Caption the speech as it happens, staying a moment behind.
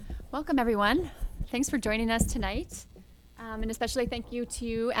Welcome, everyone. Thanks for joining us tonight. And especially thank you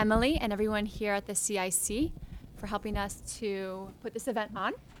to Emily and everyone here at the CIC for helping us to put this event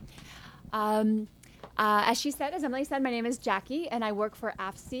on. As Emily said, my name is Jackie, and I work for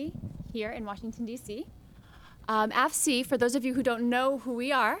AFSI here in Washington, D.C. AFSI, for those of you who don't know who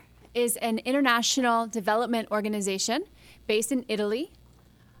we are, is an international development organization based in Italy.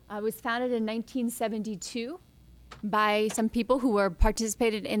 It was founded in 1972 by some people who were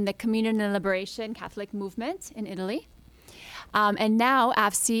participated in the Communion and Liberation Catholic movement in Italy. And now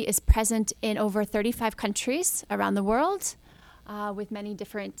AFSI is present in over 35 countries around the world with many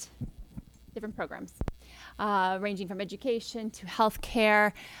different programs, ranging from education to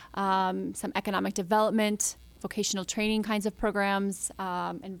healthcare, some economic development, vocational training kinds of programs,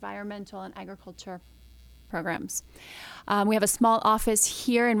 environmental and agriculture programs. We have a small office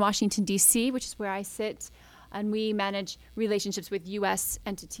here in Washington, D.C., which is where I sit, and we manage relationships with U.S.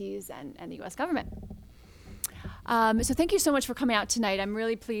 entities and the U.S. government. So thank you so much for coming out tonight. I'm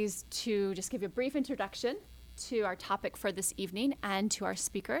really pleased to just give you a brief introduction to our topic for this evening and to our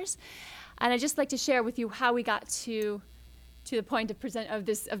speakers. And I'd just like to share with you how we got to the point of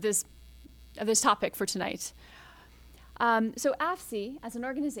this topic for tonight. So AFSI, as an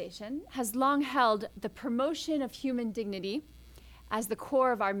organization, has long held the promotion of human dignity as the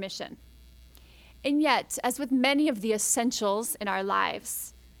core of our mission. And yet, as with many of the essentials in our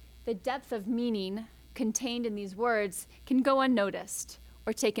lives, the depth of meaning contained in these words can go unnoticed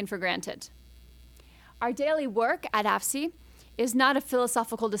or taken for granted. Our daily work at AFSI is not a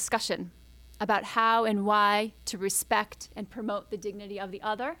philosophical discussion about how and why to respect and promote the dignity of the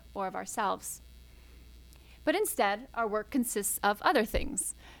other or of ourselves. But instead, our work consists of other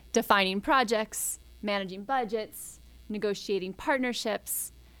things: defining projects, managing budgets, negotiating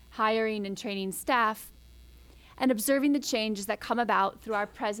partnerships, hiring and training staff, and observing the changes that come about through our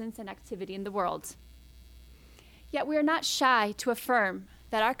presence and activity in the world. Yet we are not shy to affirm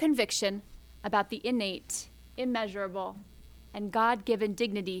that our conviction about the innate, immeasurable, and God-given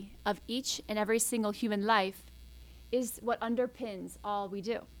dignity of each and every single human life is what underpins all we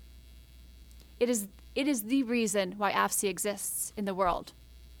do. It is the reason why AFSI exists in the world,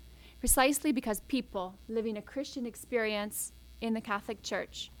 precisely because people living a Christian experience in the Catholic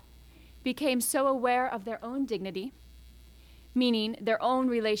Church became so aware of their own dignity, meaning their own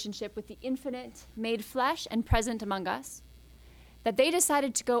relationship with the infinite made flesh and present among us, that they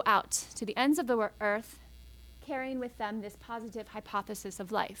decided to go out to the ends of the earth, carrying with them this positive hypothesis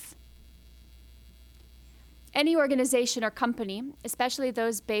of life. Any organization or company, especially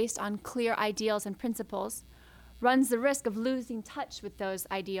those based on clear ideals and principles, runs the risk of losing touch with those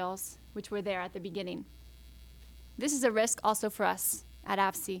ideals which were there at the beginning. This is a risk also for us at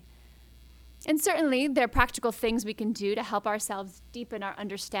AFSI. And certainly, there are practical things we can do to help ourselves deepen our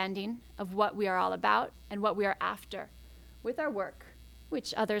understanding of what we are all about and what we are after with our work,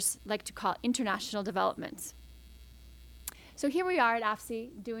 which others like to call international development. So here we are at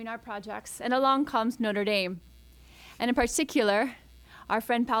AFSI doing our projects, and along comes Notre Dame. And in particular, our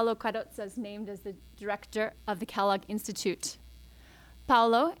friend Paolo Carrozza is named as the director of the Kellogg Institute.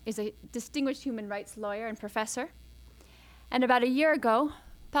 Paolo is a distinguished human rights lawyer and professor. And about a year ago,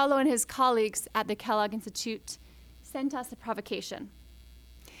 Paolo and his colleagues at the Kellogg Institute sent us a provocation.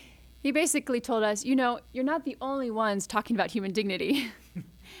 He basically told us, you're not the only ones talking about human dignity.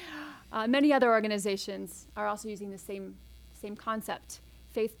 Many other organizations are also using the same concept,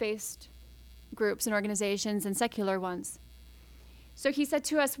 faith-based groups and organizations and secular ones. So he said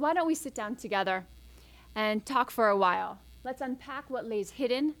to us, why don't we sit down together and talk for a while? Let's unpack what lays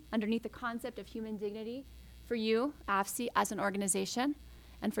hidden underneath the concept of human dignity for you, AFSI, as an organization,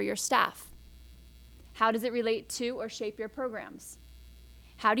 and for your staff. How does it relate to or shape your programs?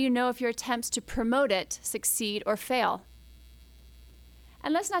 How do you know if your attempts to promote it succeed or fail?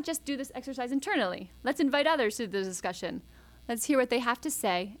 And let's not just do this exercise internally. Let's invite others to the discussion. Let's hear what they have to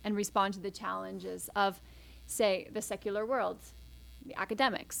say and respond to the challenges of, say, the secular world, the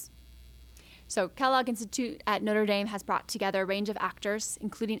academics. So Kellogg Institute at Notre Dame has brought together a range of actors,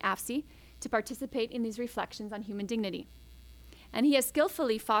 including AFSI, to participate in these reflections on human dignity. And he has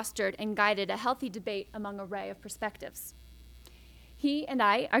skillfully fostered and guided a healthy debate among an array of perspectives. He and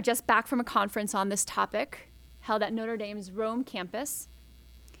I are just back from a conference on this topic held at Notre Dame's Rome campus.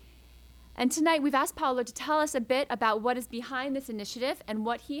 And tonight we've asked Paolo to tell us a bit about what is behind this initiative and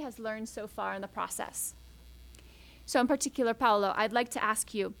what he has learned so far in the process. So in particular, Paolo, I'd like to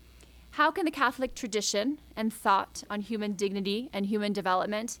ask you, how can the Catholic tradition and thought on human dignity and human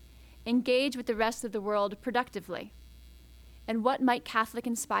development engage with the rest of the world productively? And what might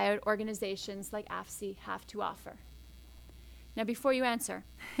Catholic-inspired organizations like AFSI have to offer? Now, before you answer,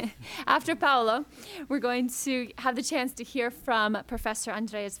 after Paolo, we're going to have the chance to hear from Professor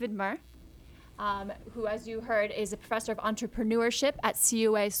Andreas Widmer, who, as you heard, is a professor of entrepreneurship at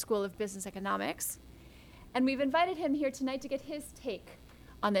CUA School of Business Economics. And we've invited him here tonight to get his take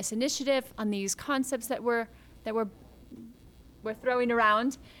on this initiative, on these concepts that we're throwing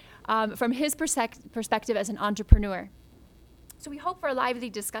around from his perspective as an entrepreneur. So we hope for a lively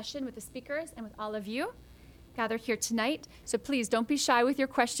discussion with the speakers and with all of you gathered here tonight. So please don't be shy with your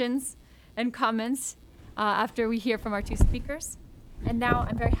questions and comments after we hear from our two speakers. And now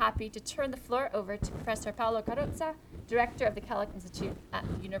I'm very happy to turn the floor over to Professor Paolo Carrozza, Director of the Kellogg Institute at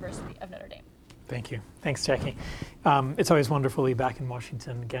the University of Notre Dame. Thank you. Thanks, Jackie. It's always wonderful to be back in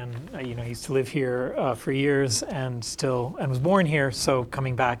Washington again. I used to live here for years and was born here, so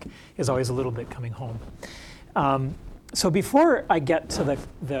coming back is always a little bit coming home. So before I get to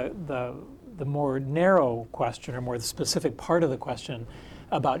the more narrow question, or more the specific part of the question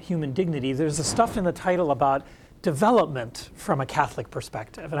about human dignity, there's the stuff in the title about development from a Catholic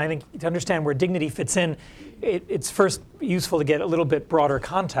perspective. And I think to understand where dignity fits in, it's first useful to get a little bit broader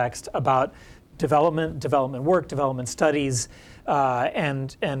context about development work, development studies,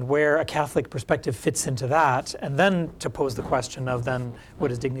 and where a Catholic perspective fits into that, and then to pose the question of then what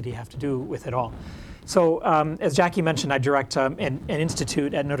does dignity have to do with it all? So as Jackie mentioned, I direct an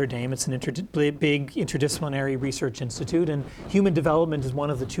institute at Notre Dame. It's an big interdisciplinary research institute, and human development is one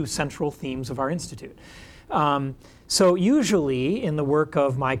of the two central themes of our institute. So usually in the work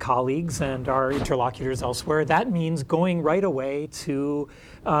of my colleagues and our interlocutors elsewhere, that means going right away to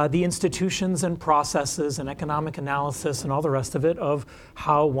the institutions and processes and economic analysis and all the rest of it of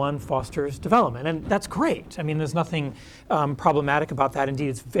how one fosters development. And that's great. I mean, there's nothing problematic about that. Indeed,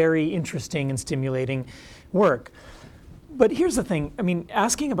 it's very interesting and stimulating work. But here's the thing. I mean,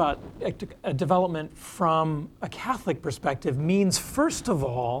 asking about a development from a Catholic perspective means, first of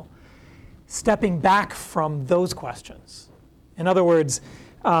all, stepping back from those questions. In other words,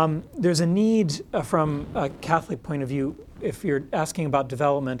 there's a need from a Catholic point of view, if you're asking about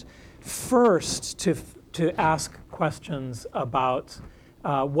development, first to ask questions about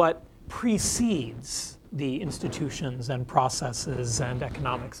what precedes the institutions and processes and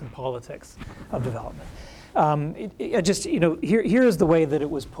economics and politics of development. Here is the way that it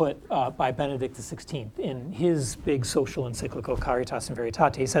was put by Benedict XVI in his big social encyclical Caritas in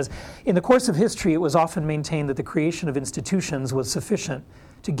Veritate. He says, in the course of history, it was often maintained that the creation of institutions was sufficient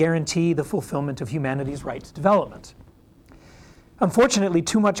to guarantee the fulfillment of humanity's right to development. Unfortunately,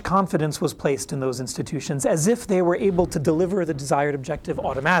 too much confidence was placed in those institutions as if they were able to deliver the desired objective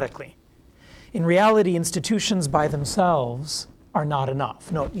automatically. In reality, institutions by themselves are not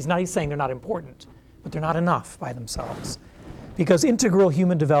enough. No, he's saying they're not important, but they're not enough by themselves, because integral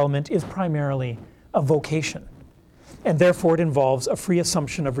human development is primarily a vocation, and therefore it involves a free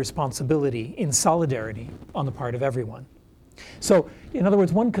assumption of responsibility in solidarity on the part of everyone. So, in other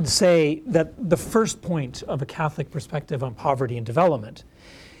words, one could say that the first point of a Catholic perspective on poverty and development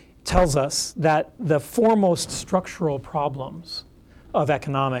tells us that the foremost structural problems of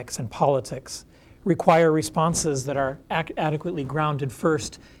economics and politics require responses that are adequately grounded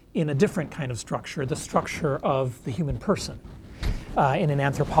first in a different kind of structure, the structure of the human person, in an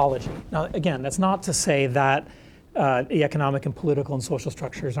anthropology. Now, again, that's not to say that the economic and political and social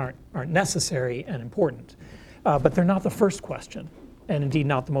structures aren't necessary and important, but they're not the first question, and indeed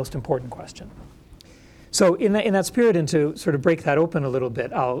not the most important question. So in that spirit, and to sort of break that open a little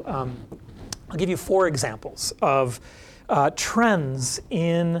bit, I'll give you 4 examples of trends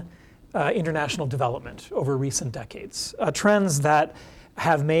in international development over recent decades, trends that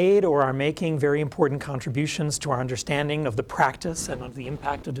have made or are making very important contributions to our understanding of the practice and of the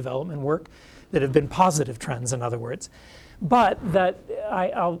impact of development work, that have been positive trends, in other words, but that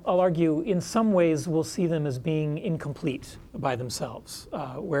I'll argue in some ways we'll see them as being incomplete by themselves,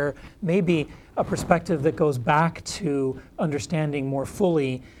 where maybe a perspective that goes back to understanding more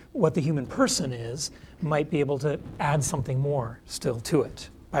fully what the human person is might be able to add something more still to it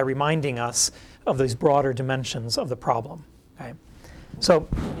by reminding us of these broader dimensions of the problem. Okay? So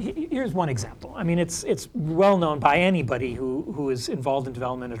here's one example. I mean, it's well known by anybody who is involved in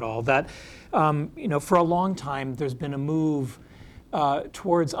development at all that for a long time there's been a move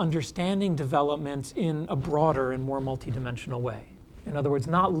towards understanding development in a broader and more multidimensional way. In other words,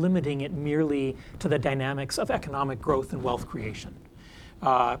 not limiting it merely to the dynamics of economic growth and wealth creation.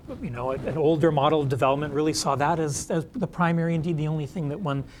 An older model of development really saw that as the primary, indeed the only thing that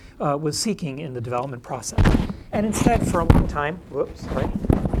one was seeking in the development process. And instead, for a long time, I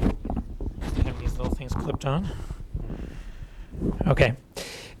have these little things clipped on. Okay.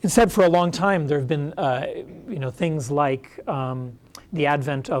 Instead, for a long time, there have been things like the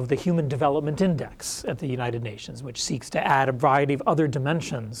advent of the Human Development Index at the United Nations, which seeks to add a variety of other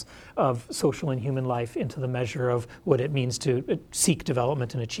dimensions of social and human life into the measure of what it means to seek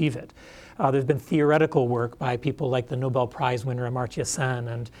development and achieve it. There's been theoretical work by people like the Nobel Prize winner Amartya Sen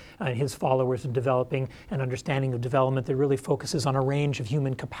and his followers in developing an understanding of development that really focuses on a range of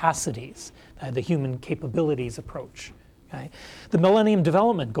human capacities, the human capabilities approach. Okay. The Millennium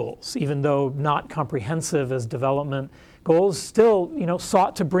Development Goals, even though not comprehensive as development goals, still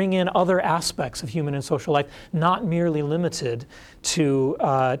sought to bring in other aspects of human and social life, not merely limited to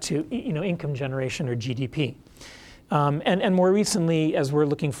income generation or GDP. And more recently, as we're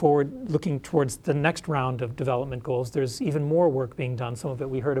looking towards the next round of development goals, there's even more work being done. Some of it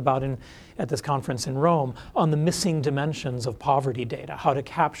we heard about at this conference in Rome on the missing dimensions of poverty data, how to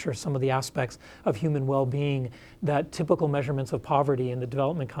capture some of the aspects of human well-being that typical measurements of poverty in the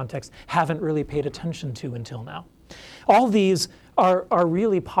development context haven't really paid attention to until now. All these are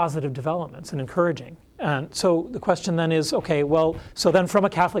really positive developments and encouraging. And so the question then is, okay, well, so then from a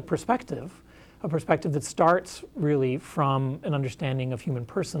Catholic perspective, a perspective that starts really from an understanding of human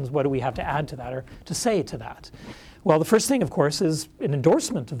persons, what do we have to add to that or to say to that? Well, the first thing, of course, is an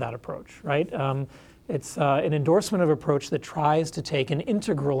endorsement of that approach, right? It's an endorsement of an approach that tries to take an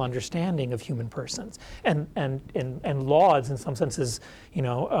integral understanding of human persons and lauds, in some senses,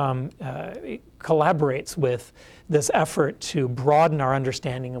 collaborates with this effort to broaden our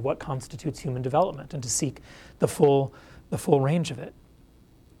understanding of what constitutes human development and to seek the full range of it.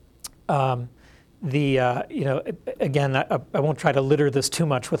 Again, I won't try to litter this too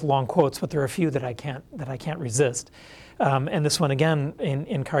much with long quotes, but there are a few that I can't resist. And this one again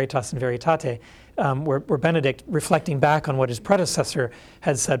in Caritas in Veritate, where Benedict, reflecting back on what his predecessor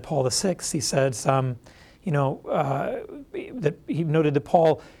had said, Paul VI, he says, that he noted that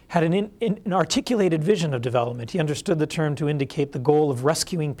Paul had an articulated vision of development. He understood the term to indicate the goal of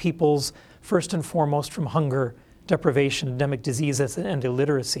rescuing peoples first and foremost from hunger, deprivation, endemic diseases, and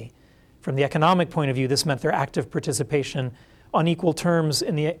illiteracy. From the economic point of view, this meant their active participation on equal terms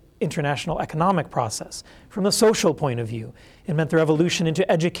in the international economic process. From the social point of view, it meant their evolution into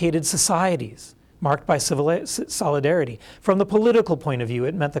educated societies, marked by solidarity. From the political point of view,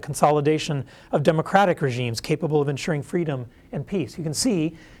 it meant the consolidation of democratic regimes capable of ensuring freedom and peace. You can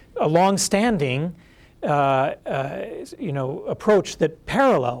see a long-standing approach that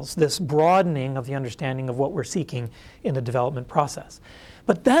parallels this broadening of the understanding of what we're seeking in the development process.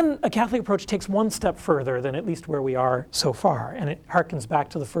 But then a Catholic approach takes one step further than at least where we are so far, and it harkens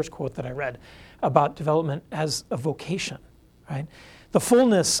back to the first quote that I read about development as a vocation, right? The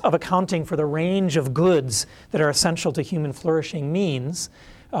fullness of accounting for the range of goods that are essential to human flourishing means,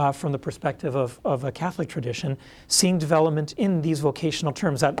 from the perspective of a Catholic tradition, seeing development in these vocational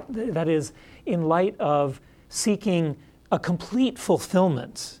terms. That is, in light of seeking a complete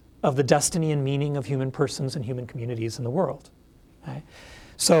fulfillment of the destiny and meaning of human persons and human communities in the world. Okay?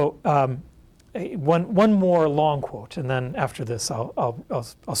 So one more long quote, and then after this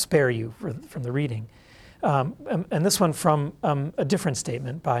I'll spare you from the reading. And this one from a different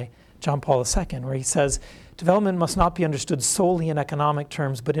statement by John Paul II, where he says, development must not be understood solely in economic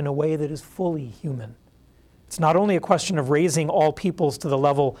terms, but in a way that is fully human. It's not only a question of raising all peoples to the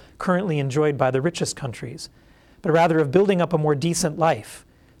level currently enjoyed by the richest countries, but rather of building up a more decent life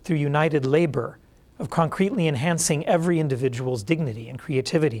through united labor, of concretely enhancing every individual's dignity and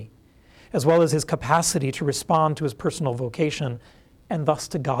creativity, as well as his capacity to respond to his personal vocation and thus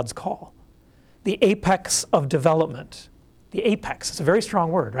to God's call. The apex of development, the apex, it's a very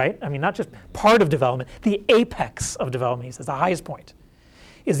strong word, right? I mean, not just part of development, the apex of development, he says, the highest point,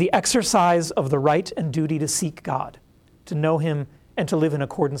 is the exercise of the right and duty to seek God, to know him, and to live in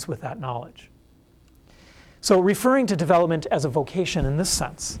accordance with that knowledge. So referring to development as a vocation in this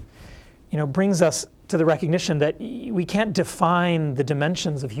sense, brings us to the recognition that we can't define the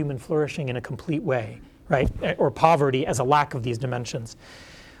dimensions of human flourishing in a complete way, right? Or poverty as a lack of these dimensions,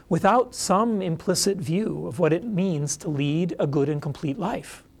 without some implicit view of what it means to lead a good and complete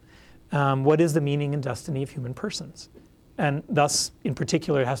life. What is the meaning and destiny of human persons? And thus, in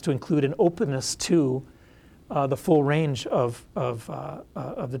particular, it has to include an openness to the full range of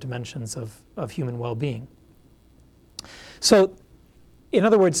the dimensions of human well-being. So, in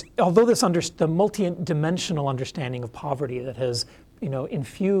other words, although the multi-dimensional understanding of poverty that has,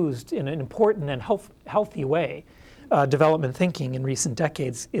 infused in an important and healthy way development thinking in recent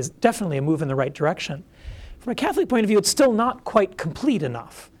decades is definitely a move in the right direction, from a Catholic point of view, it's still not quite complete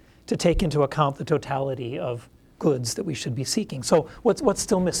enough to take into account the totality of goods that we should be seeking. So what's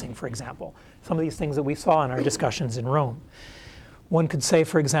still missing, for example? Some of these things that we saw in our discussions in Rome. One could say,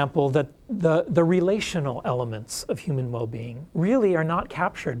 for example, that the relational elements of human well-being really are not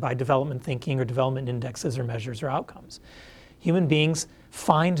captured by development thinking or development indexes or measures or outcomes. Human beings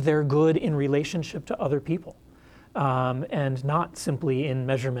find their good in relationship to other people, and not simply in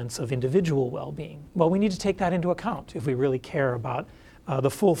measurements of individual well-being. Well, we need to take that into account if we really care about the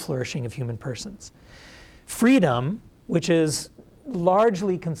full flourishing of human persons. Freedom, which is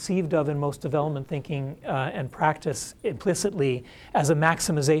largely conceived of in most development thinking and practice implicitly as a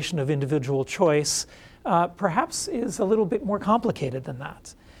maximization of individual choice, perhaps is a little bit more complicated than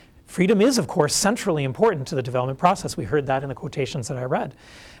that. Freedom is, of course, centrally important to the development process. We heard that in the quotations that I read.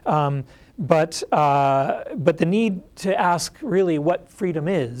 But the need to ask really what freedom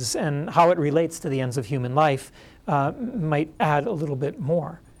is and how it relates to the ends of human life might add a little bit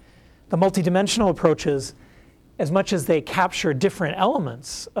more. The multidimensional approaches, as much as they capture different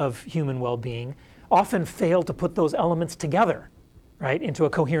elements of human well-being, often fail to put those elements together, right, into a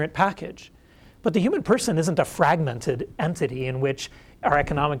coherent package. But the human person isn't a fragmented entity in which our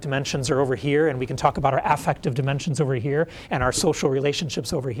economic dimensions are over here and we can talk about our affective dimensions over here and our social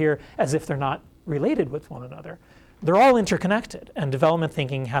relationships over here as if they're not related with one another. They're all interconnected, and development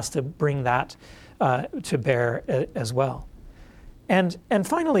thinking has to bring that to bear as well. And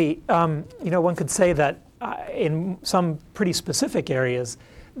finally, one could say that in some pretty specific areas,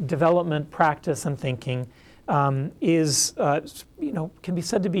 development practice and thinking can be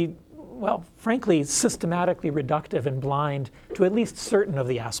said to be, well, frankly, systematically reductive and blind to at least certain of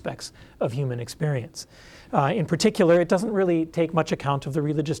the aspects of human experience. In particular, it doesn't really take much account of the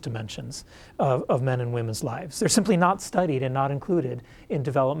religious dimensions of men and women's lives. They're simply not studied and not included in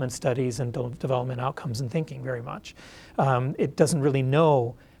development studies and development outcomes and thinking very much. It doesn't really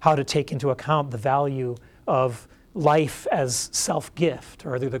know how to take into account the value of life as self-gift,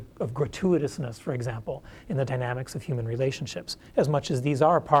 or of gratuitousness, for example, in the dynamics of human relationships, as much as these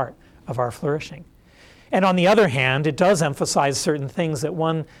are part of our flourishing. And on the other hand, it does emphasize certain things that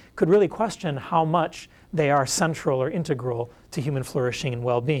one could really question how much they are central or integral to human flourishing and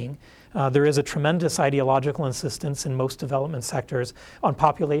well-being. There is a tremendous ideological insistence in most development sectors on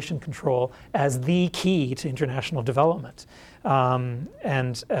population control as the key to international development,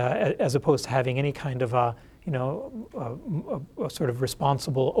 as opposed to having any kind of a sort of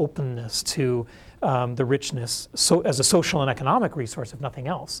responsible openness to the richness, as a social and economic resource, if nothing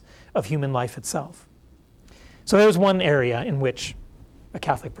else, of human life itself. So there's one area in which a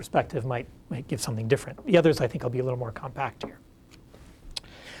Catholic perspective might give something different. The others, I think, will be a little more compact here.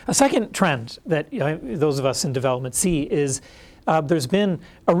 A second trend that those of us in development see is there's been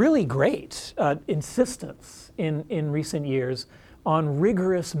a really great insistence in recent years on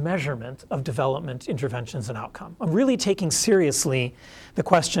rigorous measurement of development interventions and outcome. I'm really taking seriously the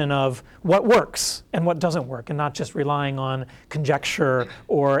question of what works and what doesn't work, and not just relying on conjecture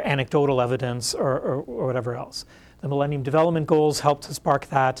or anecdotal evidence or whatever else. The Millennium Development Goals helped to spark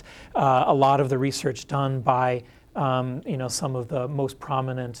that. A lot of the research done by some of the most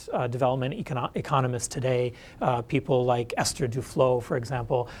prominent development economists today, people like Esther Duflo, for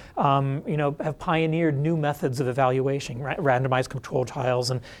example, have pioneered new methods of evaluation, randomized control trials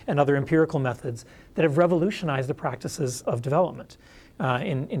and other empirical methods that have revolutionized the practices of development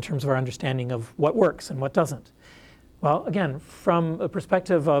in terms of our understanding of what works and what doesn't. Well, again, from a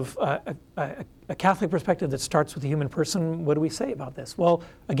perspective of a Catholic perspective that starts with the human person, what do we say about this? Well,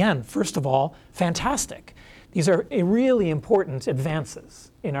 again, first of all, fantastic. These are really important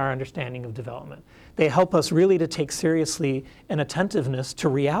advances in our understanding of development. They help us really to take seriously an attentiveness to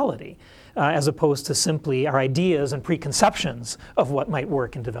reality, as opposed to simply our ideas and preconceptions of what might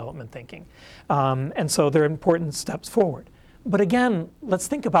work in development thinking. And so they're important steps forward. But again, let's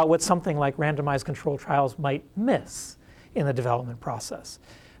think about what something like randomized control trials might miss in the development process.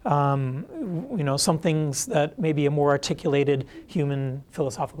 Some things that maybe a more articulated human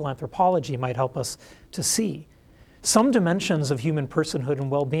philosophical anthropology might help us to see. Some dimensions of human personhood and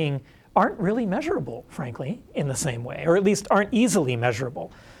well-being aren't really measurable, frankly, in the same way, or at least aren't easily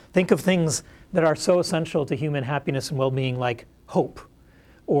measurable. Think of things that are so essential to human happiness and well-being, like hope,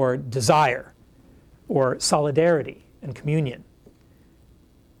 or desire, or solidarity and communion.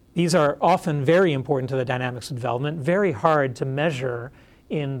 These are often very important to the dynamics of development, very hard to measure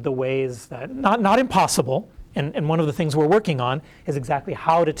in the ways that, not impossible, and one of the things we're working on is exactly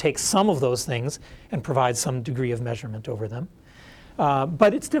how to take some of those things and provide some degree of measurement over them.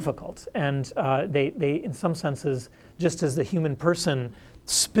 But it's difficult, and they, in some senses, just as the human person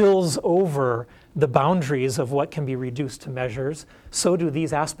spills over the boundaries of what can be reduced to measures, so do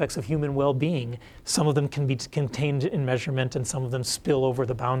these aspects of human well-being. Some of them can be contained in measurement, and some of them spill over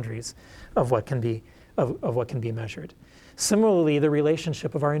the boundaries of what can be measured. Similarly, the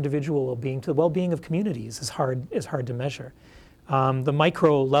relationship of our individual well-being to the well-being of communities is hard to measure. The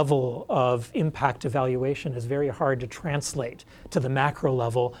micro level of impact evaluation is very hard to translate to the macro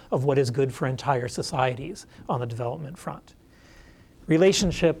level of what is good for entire societies on the development front.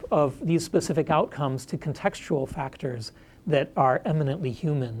 Relationship of these specific outcomes to contextual factors that are eminently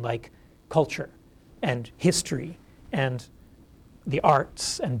human, like culture and history and the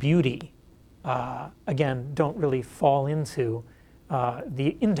arts and beauty, again, don't really fall into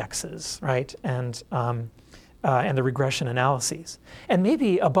the indexes, right? And the regression analyses. And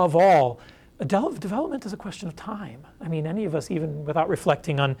maybe above all, development is a question of time. I mean, any of us, even without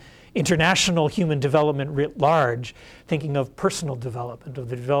reflecting on international human development writ large, thinking of personal development, of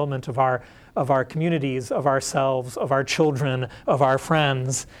the development of our communities, of ourselves, of our children, of our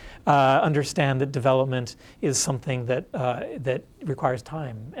friends, understand that development is something that requires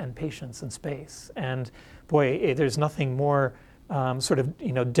time and patience and space. And boy, there's nothing more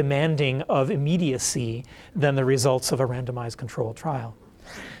demanding of immediacy than the results of a randomized controlled trial.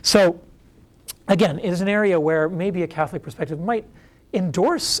 So, again, it is an area where maybe a Catholic perspective might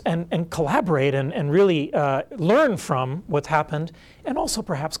endorse and collaborate and really learn from what's happened, and also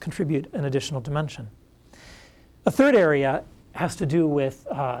perhaps contribute an additional dimension. A third area has to do with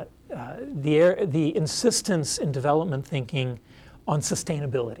the insistence in development thinking on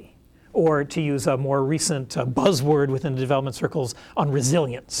sustainability, or to use a more recent buzzword within the development circles, on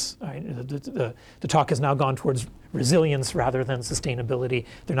resilience. Right? The talk has now gone towards resilience rather than sustainability.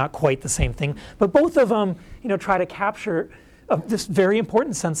 They're not quite the same thing, but both of them, try to capture this very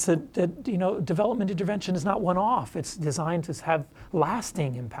important sense that development intervention is not one-off. It's designed to have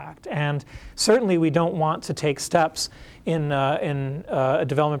lasting impact, and certainly we don't want to take steps in a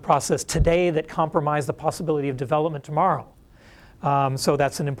development process today that compromise the possibility of development tomorrow. So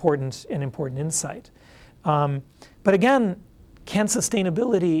that's an important insight. But again, can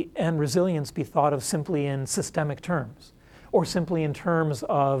sustainability and resilience be thought of simply in systemic terms, or simply in terms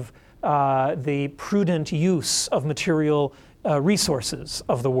of the prudent use of material resources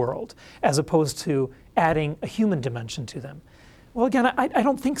of the world, as opposed to adding a human dimension to them? Well, again, I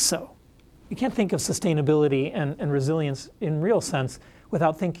don't think so. You can't think of sustainability and resilience in real sense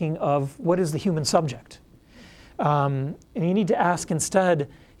without thinking of what is the human subject. And you need to ask instead,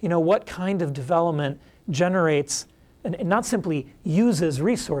 what kind of development generates, and not simply uses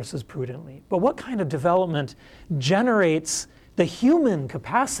resources prudently, but what kind of development generates the human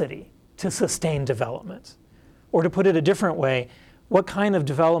capacity to sustain development? Or to put it a different way, what kind of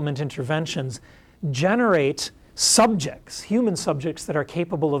development interventions generate subjects, human subjects, that are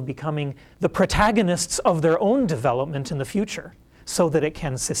capable of becoming the protagonists of their own development in the future, so that it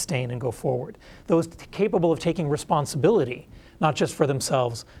can sustain and go forward. Those capable of taking responsibility, not just for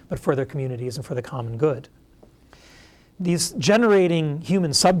themselves, but for their communities and for the common good. These generating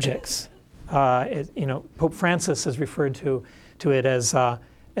human subjects, Pope Francis has referred to it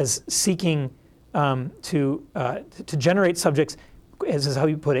as seeking to generate subjects, as is how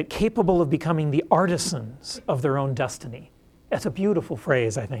you put it, capable of becoming the artisans of their own destiny. That's a beautiful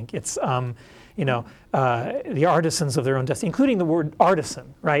phrase, I think. It's the artisans of their own destiny, including the word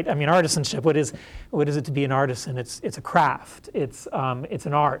artisan, right? I mean, artisanship, what is it to be an artisan? It's a craft, it's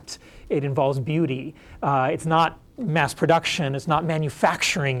an art, it involves beauty. It's not mass production, it's not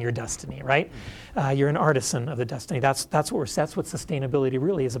manufacturing your destiny, right? You're an artisan of the destiny. That's what sustainability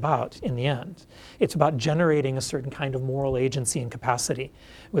really is about in the end. It's about generating a certain kind of moral agency and capacity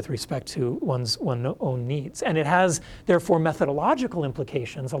with respect to one's own needs. And it has, therefore, methodological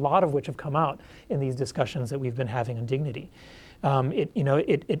implications, a lot of which have come out in these discussions that we've been having on dignity.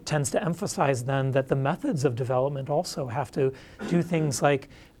 It tends to emphasize then that the methods of development also have to do things like,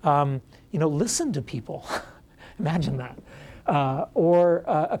 listen to people. Imagine that. Or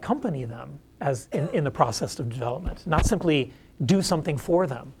accompany them as in the process of development. Not simply do something for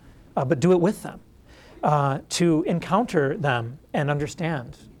them, but do it with them. To encounter them and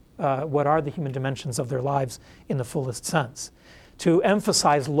understand what are the human dimensions of their lives in the fullest sense. To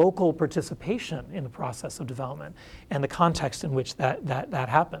emphasize local participation in the process of development and the context in which that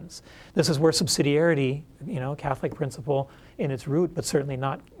happens. This is where subsidiarity, Catholic principle in its root, but certainly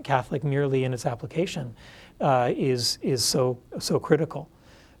not Catholic merely in its application, is so critical.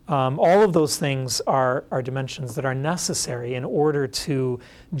 All of those things are dimensions that are necessary in order to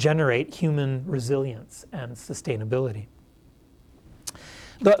generate human resilience and sustainability.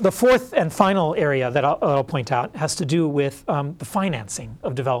 The fourth and final area that I'll point out has to do with the financing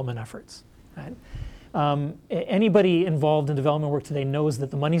of development efforts. Right? Anybody involved in development work today knows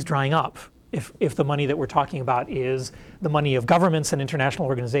that the money's drying up, if the money that we're talking about is the money of governments and international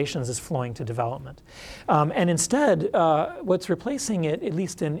organizations is flowing to development. And instead, what's replacing it, at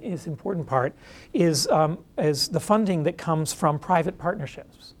least in its important part, is the funding that comes from private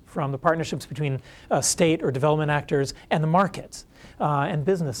partnerships, from the partnerships between state or development actors and the markets, and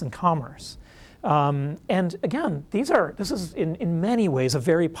business and commerce. And again, this is in many ways a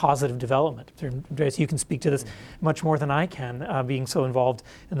very positive development. Andreas, you can speak to this much more than I can, being so involved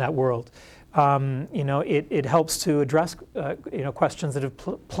in that world. It helps to address questions that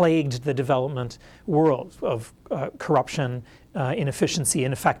have plagued the development world of corruption, inefficiency,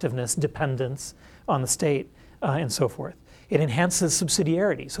 ineffectiveness, dependence on the state, and so forth. It enhances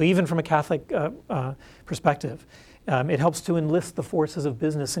subsidiarity. So even from a Catholic perspective, it helps to enlist the forces of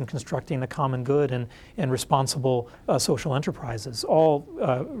business in constructing the common good and responsible social enterprises, all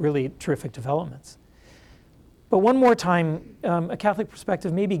really terrific developments. But one more time, a Catholic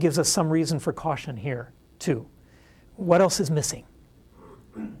perspective maybe gives us some reason for caution here, too. What else is missing?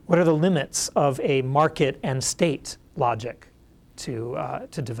 What are the limits of a market and state logic to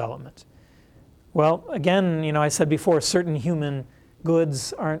development? Well, again, I said before, certain human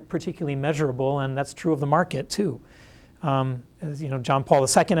goods aren't particularly measurable, and that's true of the market, too. As John Paul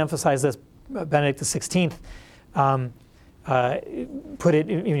II emphasized this, Benedict XVI put it,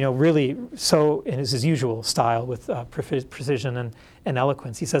 really so in his usual style with precision and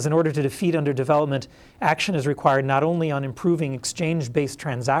eloquence. He says, in order to defeat underdevelopment, action is required not only on improving exchange-based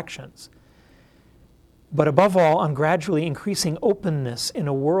transactions, but above all on gradually increasing openness in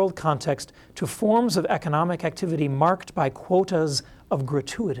a world context to forms of economic activity marked by quotas of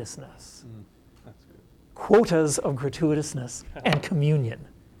gratuitousness. That's good. Quotas of gratuitousness and communion,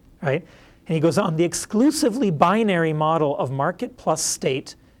 right? And he goes on, the exclusively binary model of market plus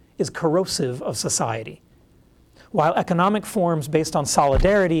state is corrosive of society, while economic forms based on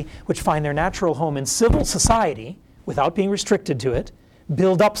solidarity, which find their natural home in civil society, without being restricted to it,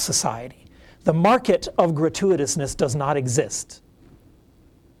 build up society. The market of gratuitousness does not exist.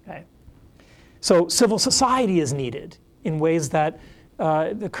 Okay? So civil society is needed in ways that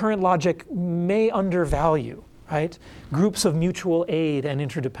the current logic may undervalue, right? Groups of mutual aid and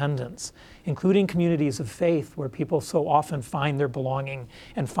interdependence, including communities of faith where people so often find their belonging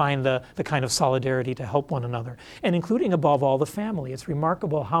and find the kind of solidarity to help one another, and including, above all, the family. It's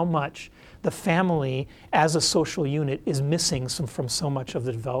remarkable how much the family as a social unit is missing from so much of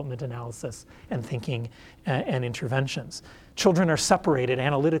the development analysis and thinking and interventions. Children are separated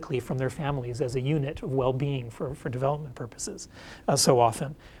analytically from their families as a unit of well-being for development purposes so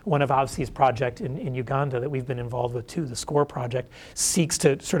often. One of AVSI's project in Uganda that we've been involved with too, the SCORE project, seeks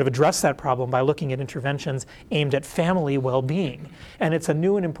to sort of address that problem by looking at interventions aimed at family well-being. And it's a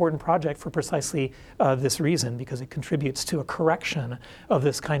new and important project for precisely this reason, because it contributes to a correction of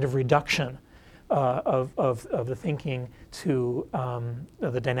this kind of reduction of the thinking to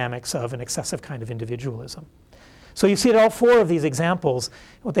the dynamics of an excessive kind of individualism. So you see at all four of these examples,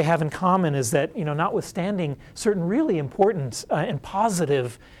 what they have in common is that, notwithstanding certain really important and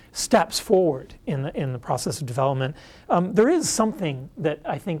positive steps forward in the process of development, there is something that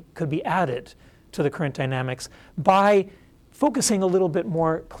I think could be added to the current dynamics by focusing a little bit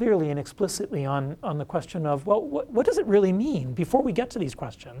more clearly and explicitly on the question of, well, what does it really mean, before we get to these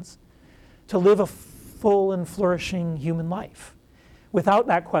questions, to live a full and flourishing human life? Without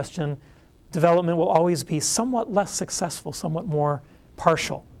that question, development will always be somewhat less successful, somewhat more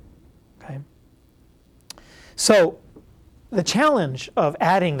partial. Okay? So the challenge of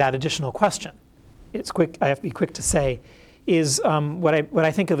adding that additional question, it's quick, I have to be quick to say, is what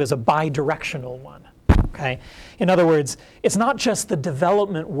I think of as a bi-directional one. Okay? In other words, it's not just the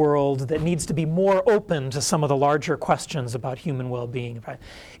development world that needs to be more open to some of the larger questions about human well-being. Right?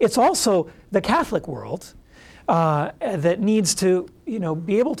 It's also the Catholic world that needs to,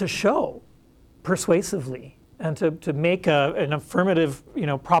 be able to show persuasively and to make an affirmative,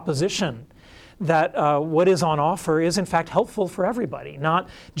 proposition that what is on offer is in fact helpful for everybody, not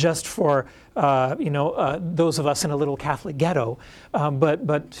just for those of us in a little Catholic ghetto,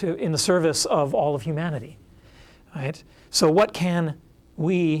 but in the service of all of humanity, right? So what can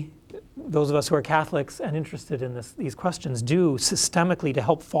we, those of us who are Catholics and interested in these questions, do systemically to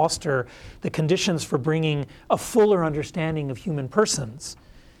help foster the conditions for bringing a fuller understanding of human persons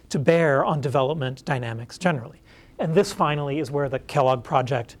to bear on development dynamics generally? And this finally is where the Kellogg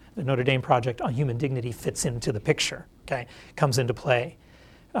Project, the Notre Dame Project on Human Dignity fits into the picture, okay, comes into play.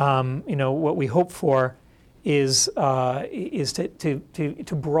 What we hope for is to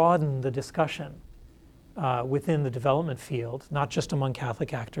broaden the discussion within the development field, not just among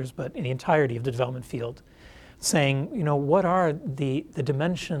Catholic actors, but in the entirety of the development field, saying, what are the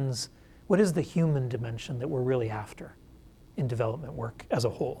dimensions what is the human dimension that we're really after in development work as a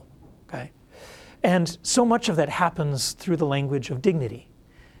whole, okay? And so much of that happens through the language of dignity.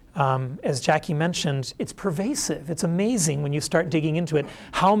 As Jackie mentioned, it's pervasive. It's amazing when you start digging into it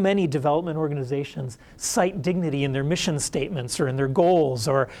how many development organizations cite dignity in their mission statements or in their goals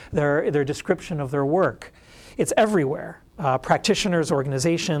or their description of their work. It's everywhere. Practitioners,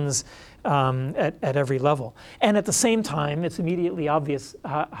 organizations, at every level. And at the same time, it's immediately obvious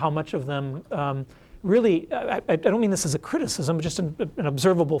how much of them really, I don't mean this as a criticism, but just an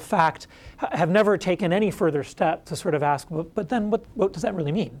observable fact, have never taken any further step to sort of ask, but then what does that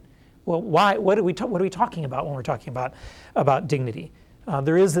really mean? Well, why? What are we talking about when we're talking about dignity?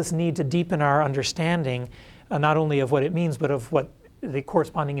 There is this need to deepen our understanding, not only of what it means, but of what the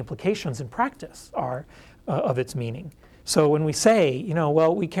corresponding implications in practice are of its meaning. So when we say,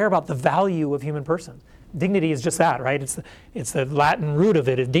 well, we care about the value of human persons, dignity is just that, right? It's the Latin root of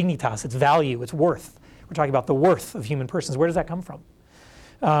it is dignitas, it's value, it's worth. We're talking about the worth of human persons. Where does that come from?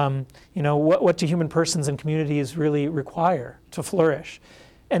 What do human persons and communities really require to flourish?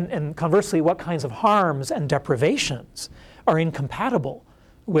 And conversely, what kinds of harms and deprivations are incompatible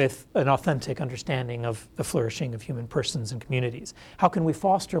with an authentic understanding of the flourishing of human persons and communities? How can we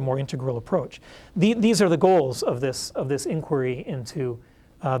foster a more integral approach? These are the goals of this inquiry into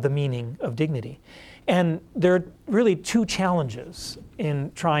the meaning of dignity. And there are really two challenges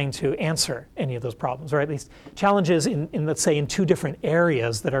in trying to answer any of those problems, or at least challenges in let's say, in two different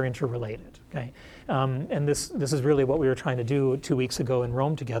areas that are interrelated, okay? And this is really what we were trying to do 2 weeks ago in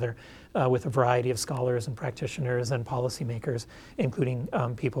Rome together with a variety of scholars and practitioners and policymakers, including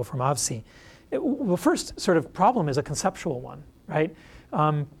people from AVSI. The first sort of problem is a conceptual one, right?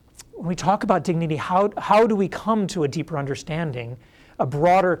 When we talk about dignity, how do we come to a deeper understanding, a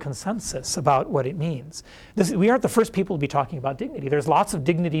broader consensus about what it means? We aren't the first people to be talking about dignity. There's lots of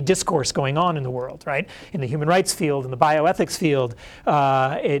dignity discourse going on in the world, right? In the human rights field, in the bioethics field,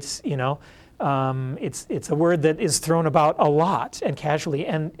 it's a word that is thrown about a lot and casually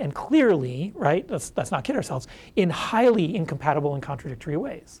and clearly, right? Let's not kid ourselves, in highly incompatible and contradictory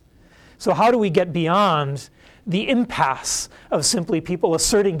ways. So how do we get beyond the impasse of simply people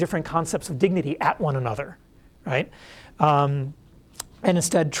asserting different concepts of dignity at one another, right? And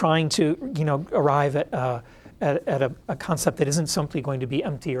instead trying to, arrive at a concept that isn't simply going to be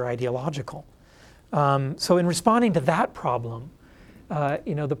empty or ideological. So in responding to that problem,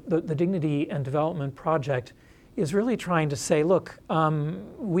 the Dignity and Development Project is really trying to say, look,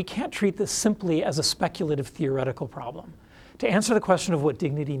 we can't treat this simply as a speculative theoretical problem. To answer the question of what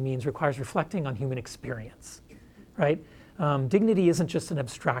dignity means requires reflecting on human experience, right? Dignity isn't just an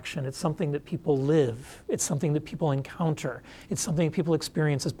abstraction. It's something that people live. It's something that people encounter. It's something that people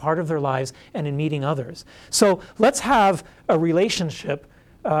experience as part of their lives and in meeting others. So let's have a relationship.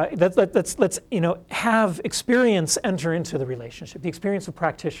 Let's have experience enter into the relationship. The experience of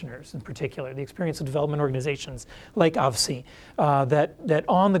practitioners, in particular, the experience of development organizations like AVSI, that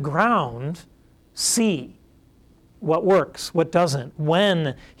on the ground see what works, what doesn't,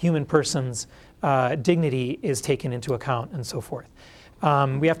 when human persons' dignity is taken into account, and so forth.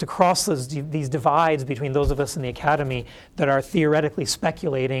 We have to cross these divides between those of us in the academy that are theoretically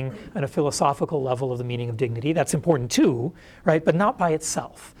speculating on a philosophical level of the meaning of dignity. That's important too, right? But not by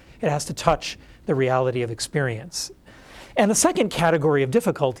itself. It has to touch the reality of experience. And the second category of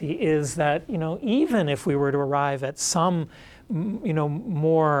difficulty is that, even if we were to arrive at some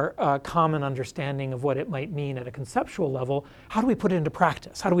more common understanding of what it might mean at a conceptual level, how do we put it into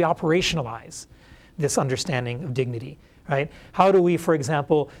practice? How do we operationalize this understanding of dignity, right? How do we, for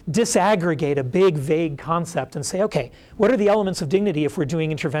example, disaggregate a big, vague concept and say, okay, what are the elements of dignity if we're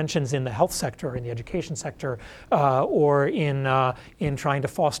doing interventions in the health sector, or in the education sector, or in trying to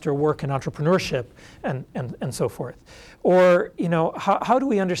foster work and entrepreneurship, and so forth? Or, how do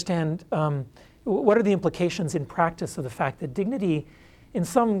we understand what are the implications in practice of the fact that dignity, in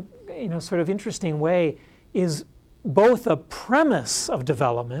some sort of interesting way, is both a premise of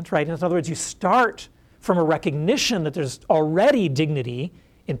development, right? In other words, you start from a recognition that there's already dignity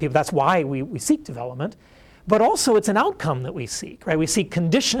in people. That's why we seek development. But also it's an outcome that we seek, right? We seek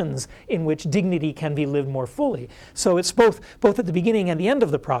conditions in which dignity can be lived more fully. So it's both at the beginning and the end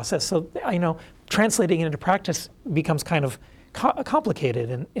of the process. So, translating it into practice becomes kind of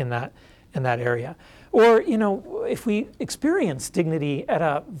complicated in that area. Or, if we experience dignity at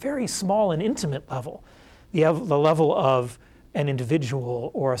a very small and intimate level, the level of an individual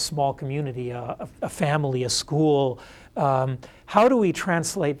or a small community, a family, a school, how do we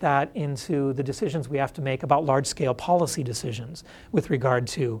translate that into the decisions we have to make about large-scale policy decisions with regard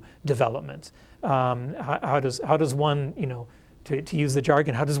to development? How does one, to use the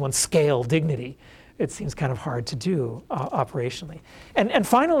jargon, how does one scale dignity? It seems kind of hard to do operationally. And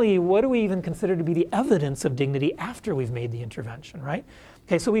finally, what do we even consider to be the evidence of dignity after we've made the intervention, right?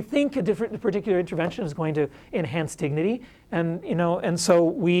 Okay, so we think a particular intervention is going to enhance dignity, and so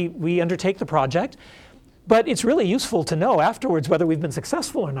we undertake the project. But it's really useful to know afterwards whether we've been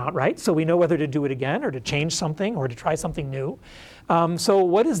successful or not, right? So we know whether to do it again or to change something or to try something new. So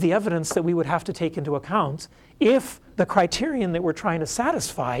what is the evidence that we would have to take into account if the criterion that we're trying to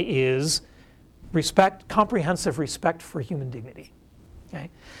satisfy is comprehensive respect for human dignity? Okay?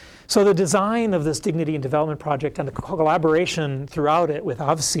 So the design of this Dignity and Development Project and the collaboration throughout it with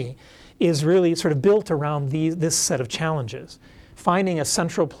AVSI is really sort of built around this set of challenges, finding a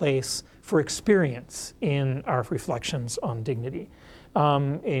central place for experience in our reflections on dignity.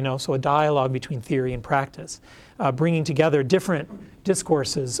 So a dialogue between theory and practice, bringing together different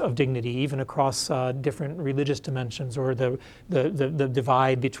discourses of dignity, even across different religious dimensions, or the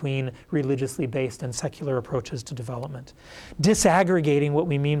divide between religiously based and secular approaches to development. Disaggregating what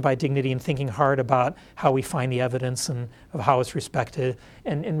we mean by dignity and thinking hard about how we find the evidence and of how it's respected,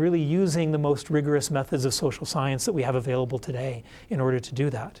 and really using the most rigorous methods of social science that we have available today in order to do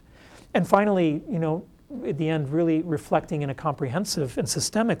that. And finally, at the end, really reflecting in a comprehensive and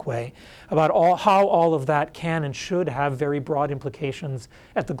systemic way about how all of that can and should have very broad implications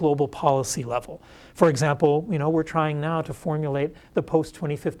at the global policy level. For example, we're trying now to formulate the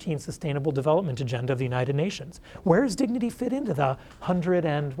post-2015 Sustainable Development Agenda of the United Nations. Where does dignity fit into the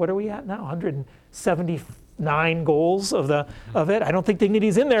 179 goals of it? I don't think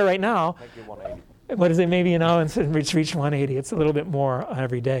dignity's in there right now. Maybe 180. What is it? Maybe, and it's reached 180. It's a little bit more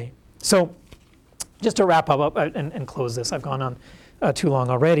every day. So just to wrap up and close this, I've gone on too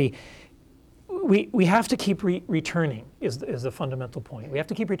long already. We have to keep returning is the fundamental point. We have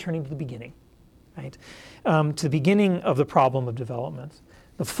to keep returning to the beginning, right? To the beginning of the problem of development.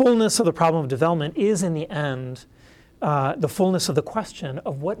 The fullness of the problem of development is, in the end, the fullness of the question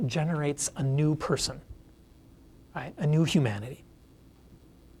of what generates a new person, right? A new humanity.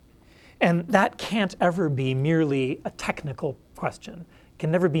 And that can't ever be merely a technical question. Can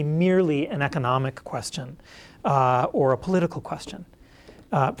never be merely an economic question or a political question.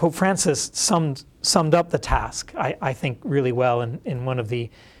 Pope Francis summed up the task, I think, really well in one of the,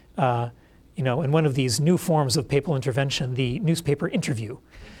 in one of these new forms of papal intervention, the newspaper interview.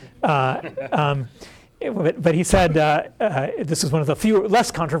 But he said, this is one of the few less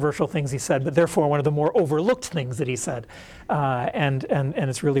controversial things he said, but therefore one of the more overlooked things that he said, and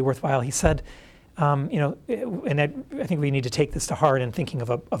it's really worthwhile. He said, and I think we need to take this to heart in thinking of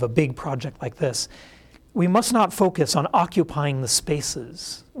a big project like this. We must not focus on occupying the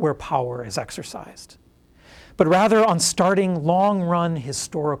spaces where power is exercised, but rather on starting long-run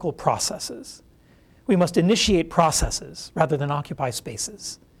historical processes. We must initiate processes rather than occupy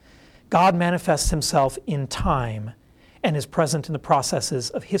spaces. God manifests himself in time and is present in the processes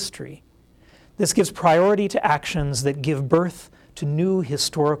of history. This gives priority to actions that give birth to new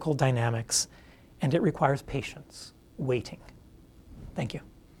historical dynamics, and it requires patience, waiting. Thank you.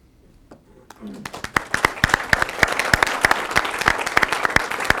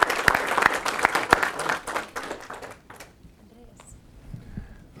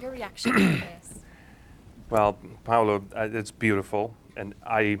 Your reaction to this? Well, Paolo, it's beautiful, and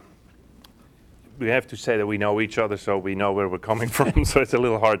we have to say that we know each other, so we know where we're coming from. So it's a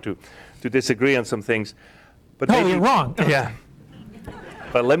little hard to disagree on some things. But no, you're wrong. Yeah.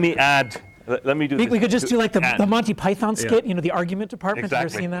 But let me add. Let me do. We could just do like the Monty Python skit, the argument department. Exactly.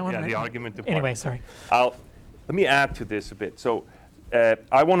 Have you ever seen that one? Yeah, right? the argument department. Anyway, sorry. Let me add to this a bit. So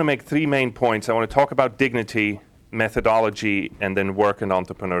I want to make three main points. I want to talk about dignity, methodology, and then work and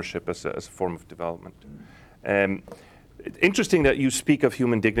entrepreneurship as a form of development. Interesting that you speak of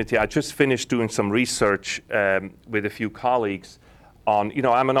human dignity. I just finished doing some research with a few colleagues on,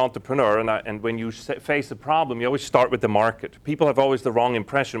 I'm an entrepreneur, and when you face a problem, you always start with the market. People have always the wrong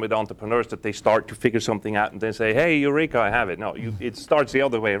impression with entrepreneurs that they start to figure something out and then say, hey, eureka, I have it. No, it starts the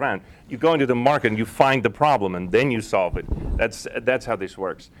other way around. You go into the market and you find the problem and then you solve it. That's how this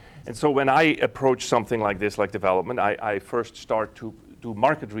works. And so when I approach something like this, like development, I first start to do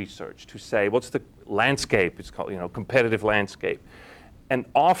market research to say, what's the landscape? It's called, competitive landscape. And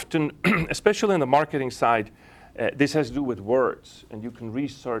often, especially on the marketing side, this has to do with words, and you can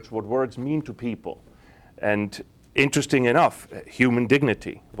research what words mean to people. And interesting enough, human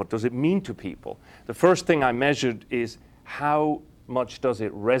dignity, what does it mean to people? The first thing I measured is how much does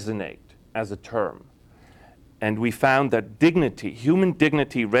it resonate as a term? And we found that dignity, human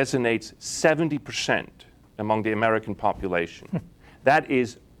dignity, resonates 70% among the American population. That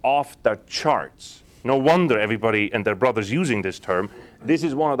is off the charts. No wonder everybody and their brothers using this term. This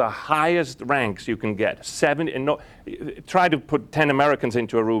is one of the highest ranks you can get. Try to put 10 Americans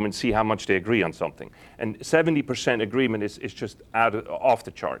into a room and see how much they agree on something. And 70% agreement is just off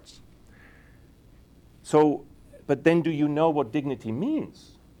the charts. So, but then do you know what dignity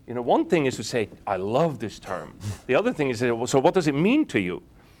means? You know, one thing is to say, I love this term. The other thing is, so what does it mean to you?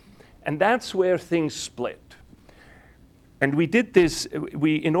 And that's where things split. And we did this,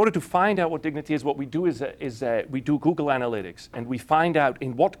 in order to find out what dignity is, what we do is we do Google Analytics, and we find out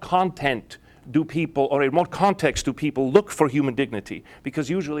in what content do people, or in what context do people look for human dignity? Because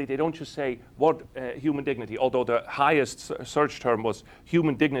usually they don't just say, what human dignity, although the highest search term was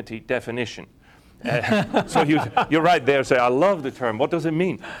human dignity definition. So you're right there, say, I love the term, what does it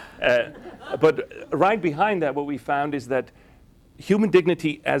mean? But right behind that, what we found is that human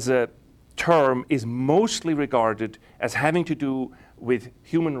dignity as a term is mostly regarded as having to do with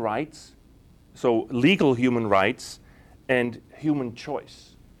human rights, so legal human rights, and human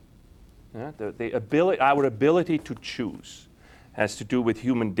choice. Yeah? Our ability to choose has to do with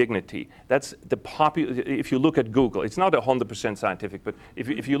human dignity. That's if you look at Google, it's not 100% scientific, but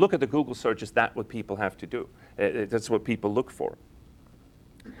if you look at the Google searches, that's what people have to do. That's what people look for.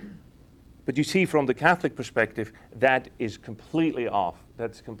 But you see, from the Catholic perspective, that is completely off.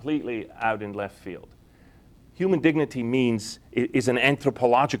 That's completely out in left field. Human dignity is an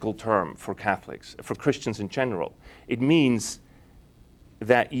anthropological term for Catholics, for Christians in general. It means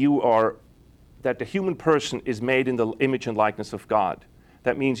that that the human person is made in the image and likeness of God.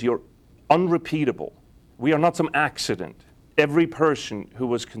 That means you're unrepeatable. We are not some accident. Every person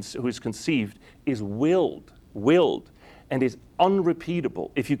who is conceived is willed, and is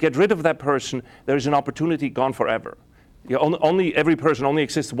unrepeatable. If you get rid of that person, there is an opportunity gone forever. Every person only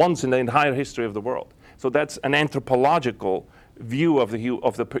exists once in the entire history of the world. So that's an anthropological view of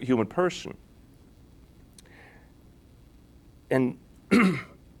the human person. And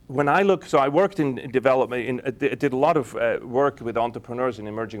when I look, so I worked in development, did a lot of work with entrepreneurs in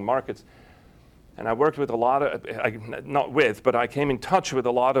emerging markets, and I worked with a lot of, but I came in touch with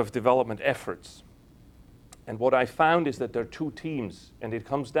a lot of development efforts. And what I found is that there are two teams, and it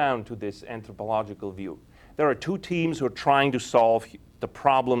comes down to this anthropological view. There are two teams who are trying to solve the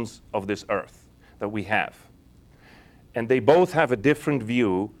problems of this earth that we have. And they both have a different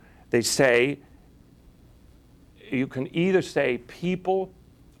view. They say, you can either say people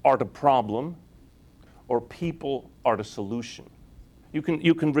are the problem or people are the solution. You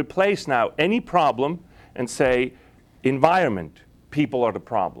can replace now any problem and say environment, people are the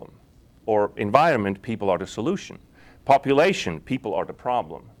problem, or environment, people are the solution. Population, people are the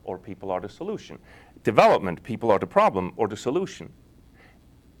problem, or people are the solution. Development, people are the problem or the solution.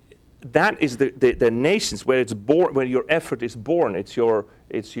 That is the nations where it's born, where your effort is born. It's your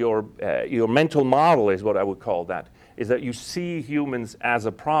mental model is what I would call that. Is that you see humans as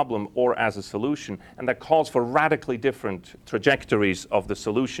a problem or as a solution, and that calls for radically different trajectories of the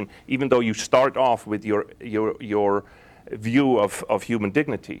solution, even though you start off with your view of human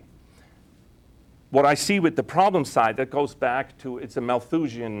dignity. What I see with the problem side, that goes back to, it's a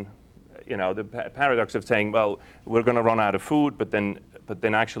Malthusian, the paradox of saying, well, we're going to run out of food, but then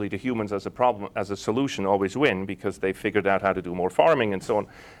actually the humans as a problem, as a solution, always win because they figured out how to do more farming and so on.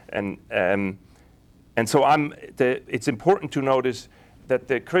 And so it's important to notice that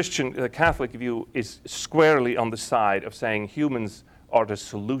the Catholic view is squarely on the side of saying humans are the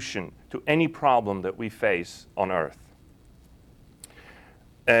solution to any problem that we face on Earth.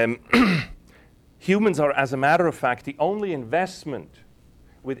 Humans are, as a matter of fact, the only investment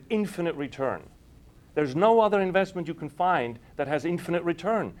with infinite return. There's no other investment you can find that has infinite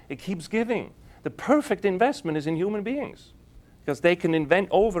return. It keeps giving. The perfect investment is in human beings because they can invent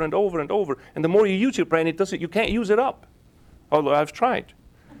over and over and over. And the more you use your brain, you can't use it up. Although I've tried.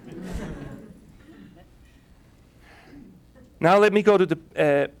 Now let me go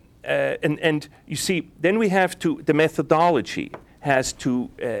to and you see, then we have the methodology.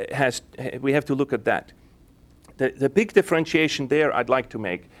 We have to look at that. The big differentiation there I'd like to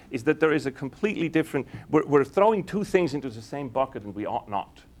make is that there is a completely different, we're throwing two things into the same bucket and we ought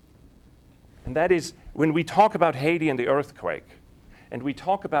not. And that is when we talk about Haiti and the earthquake, and we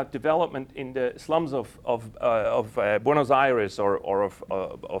talk about development in the slums of Buenos Aires or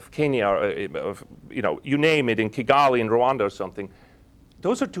of Kenya, or you name it, in Kigali, in Rwanda or something,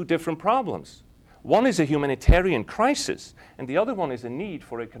 those are two different problems. One is a humanitarian crisis, and the other one is a need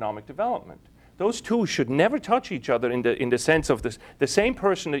for economic development. Those two should never touch each other in the sense of this. The same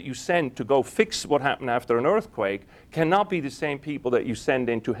person that you send to go fix what happened after an earthquake cannot be the same people that you send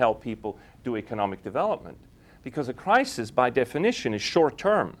in to help people do economic development. Because a crisis, by definition, is short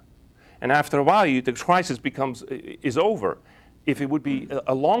term. And after a while, the crisis is over. If it would be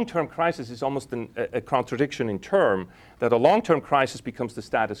a long-term crisis, is almost a contradiction in term, that a long-term crisis becomes the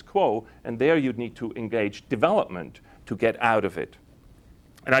status quo, and there you'd need to engage development to get out of it.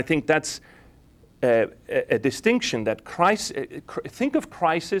 And I think that's a distinction that think of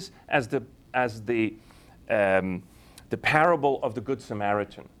crisis as the parable of the Good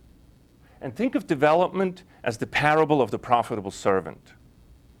Samaritan. And think of development as the parable of the profitable servant.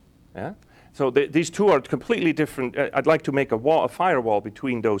 Yeah? So these two are completely different. I'd like to make a firewall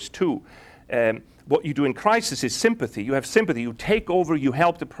between those two. What you do in crisis is sympathy. You have sympathy. You take over, you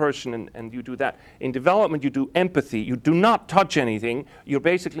help the person, and you do that. In development, you do empathy. You do not touch anything. You're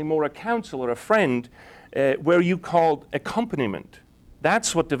basically more a counselor, a friend, where you call accompaniment.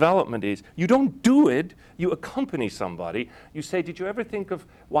 That's what development is. You don't do it, you accompany somebody. You say, did you ever think of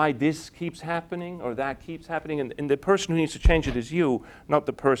why this keeps happening or that keeps happening? And the person who needs to change it is you, not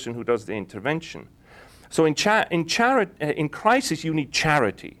the person who does the intervention. So in crisis, you need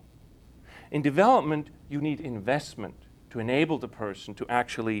charity. In development, you need investment to enable the person to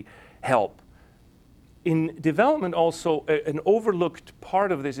actually help. In development also, an overlooked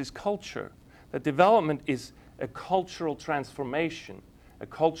part of this is culture. That development is a cultural transformation, a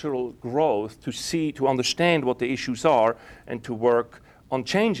cultural growth to understand what the issues are and to work on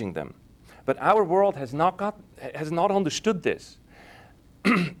changing them. But our world has not understood this.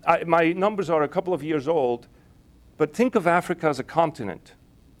 My numbers are a couple of years old, but think of Africa as a continent.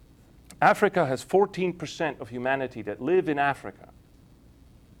 Africa has 14% of humanity that live in Africa.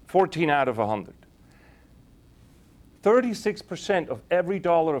 14 out of 100. 36% of every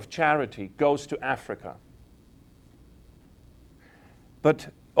dollar of charity goes to Africa.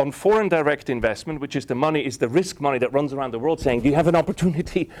 But on foreign direct investment, which is the risk money that runs around the world saying, do you have an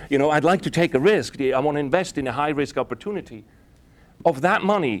opportunity? I'd like to take a risk. I want to invest in a high risk opportunity. Of that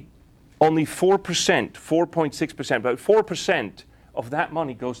money, only 4%, 4.6%, about 4% of that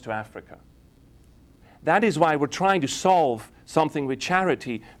money goes to Africa. That is why we're trying to solve something with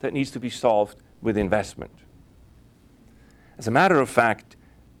charity that needs to be solved with investment. As a matter of fact,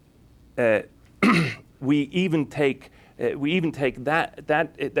 we even take that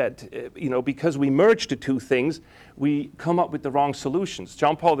because we merge the two things, we come up with the wrong solutions.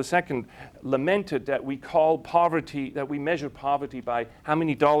 John Paul II lamented that we measure poverty by how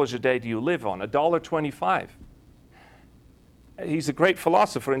many dollars a day do you live on? $1.25. He's a great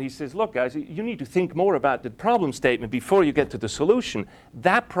philosopher, and he says, look, guys, you need to think more about the problem statement before you get to the solution.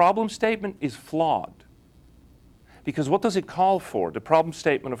 That problem statement is flawed. Because what does it call for? The problem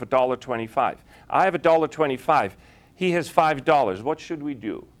statement of $1.25. I have $1.25. He has $5. What should we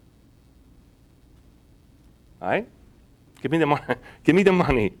do? All right? Give me the money. Give me the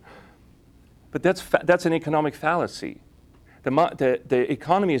money. But that's an economic fallacy. The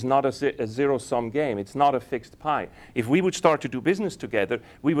economy is not a zero-sum game. It's not a fixed pie. If we would start to do business together,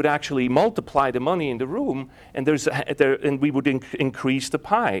 we would actually multiply the money in the room, and we would increase the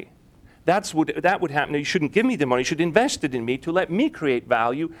pie. That would happen. You shouldn't give me the money. You should invest it in me to let me create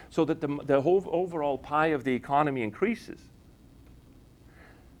value so that the whole overall pie of the economy increases.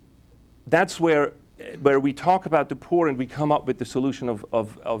 That's where we talk about the poor and we come up with the solution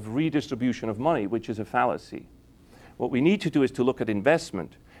of redistribution of money, which is a fallacy. What we need to do is to look at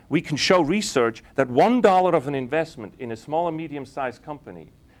investment. We can show research that $1 of an investment in a small and medium-sized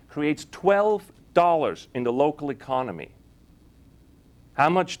company creates $12 in the local economy. How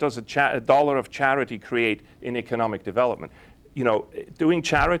much does a dollar of charity create in economic development? Doing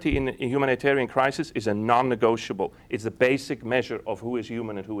charity in a humanitarian crisis is a non-negotiable. It's the basic measure of who is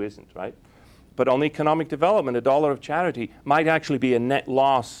human and who isn't, right? But on economic development, a dollar of charity might actually be a net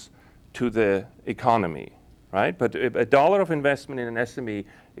loss to the economy, right? But a dollar of investment in an SME,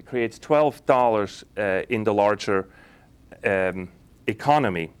 it creates $12 in the larger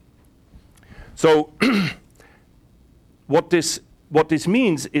economy. So what this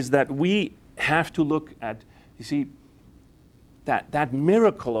means is that we have to look at, that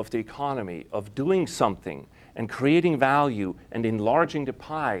miracle of the economy, of doing something and creating value and enlarging the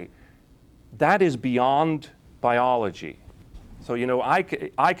pie, that is beyond biology. So, I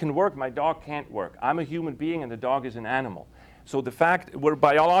can work, my dog can't work. I'm a human being and the dog is an animal. So the fact we're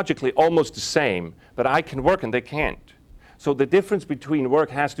biologically almost the same, but I can work and they can't. So the difference between work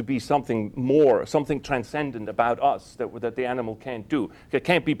has to be something more, something transcendent about us that the animal can't do. It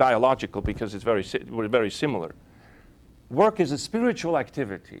can't be biological because we're very similar. Work is a spiritual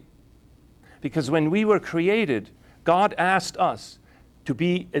activity. Because when we were created, God asked us to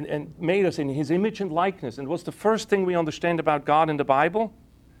be and made us in His image and likeness. And what's the first thing we understand about God in the Bible?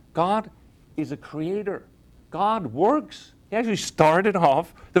 God is a creator. God works. He actually started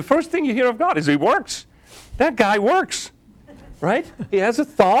off, the first thing you hear of God is he works. That guy works, right? He has a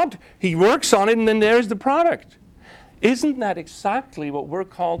thought, he works on it, and then there's the product. Isn't that exactly what we're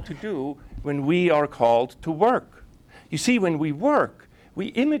called to do when we are called to work? You see, when we work, we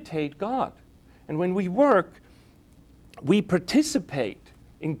imitate God. And when we work, we participate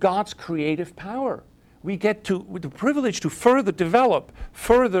in God's creative power. We get the privilege to further develop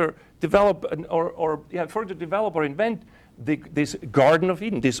or invent this Garden of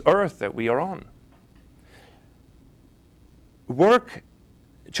Eden, this earth that we are on. Work,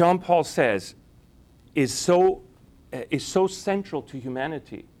 John Paul says, is so central to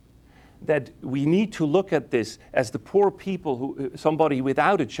humanity that we need to look at this as the poor people, somebody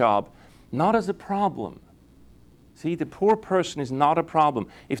without a job, not as a problem. See, the poor person is not a problem.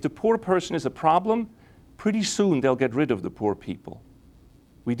 If the poor person is a problem, pretty soon they'll get rid of the poor people.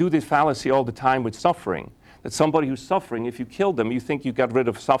 We do this fallacy all the time with suffering, that somebody who's suffering, if you kill them, you think you got rid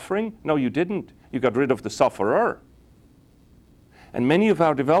of suffering? No, you didn't. You got rid of the sufferer. And many of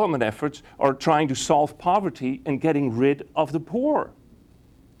our development efforts are trying to solve poverty and getting rid of the poor.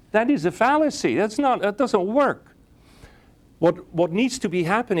 That is a fallacy. That doesn't work. What needs to be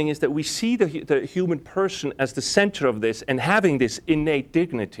happening is that we see the human person as the center of this and having this innate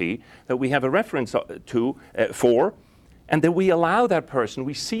dignity that we have a reference for, and that we allow that person,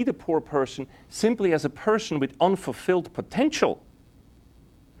 we see the poor person simply as a person with unfulfilled potential.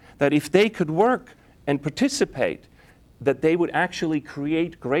 That if they could work and participate, that they would actually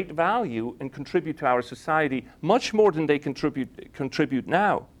create great value and contribute to our society much more than they contribute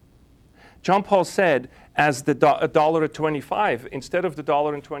now. John Paul said, as the $1.25, instead of the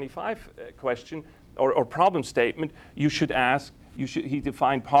 $1.25 question or problem statement, he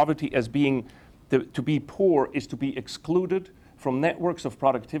defined poverty as being, to be poor is to be excluded from networks of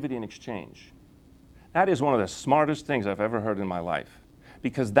productivity and exchange. That is one of the smartest things I've ever heard in my life,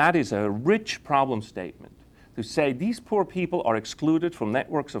 because that is a rich problem statement. To say these poor people are excluded from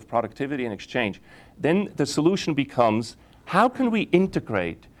networks of productivity and exchange. Then the solution becomes, how can we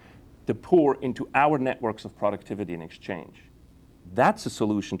integrate the poor into our networks of productivity and exchange? That's a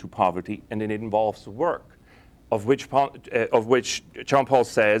solution to poverty, and it involves work, of which John Paul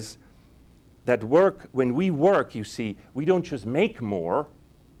says that work, when we work, you see, we don't just make more,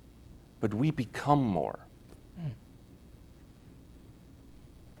 but we become more.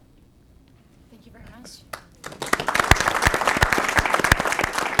 Thank you very much.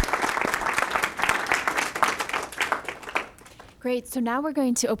 Great. So now we're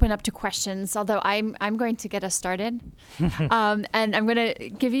going to open up to questions, although I'm going to get us started. And I'm going to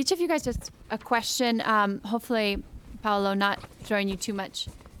give each of you guys just a question. Hopefully, Paolo, not throwing you too much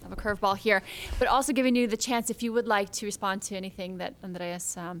of a curveball here, but also giving you the chance if you would like to respond to anything that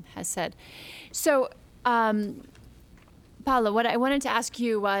Andreas has said. So, Paolo, what I wanted to ask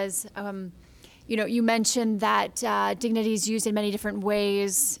you was, you mentioned that dignity is used in many different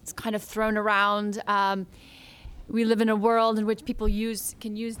ways. It's kind of thrown around. We live in a world in which people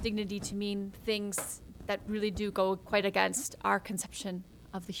can use dignity to mean things that really do go quite against our conception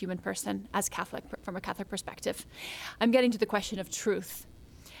of the human person as Catholic, from a Catholic perspective. I'm getting to the question of truth.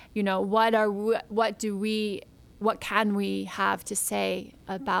 What can we have to say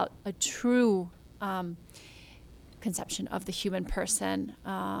about a true conception of the human person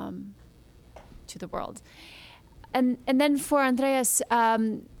to the world? And then for Andreas,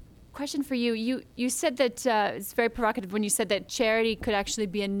 question for you. You said that it's very provocative when you said that charity could actually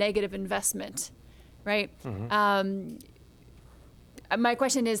be a negative investment, right? Mm-hmm. My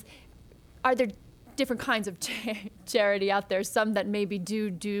question is, are there different kinds of charity out there? Some that maybe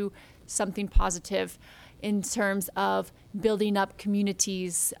do something positive in terms of building up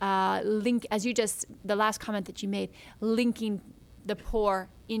communities, the last comment that you made, linking the poor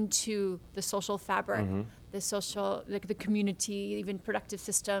into the social fabric, mm-hmm. the community, even productive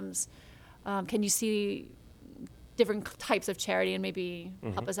systems. Can you see different types of charity and maybe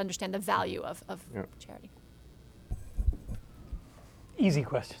mm-hmm. help us understand the value of charity? Easy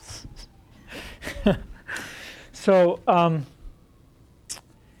questions. So,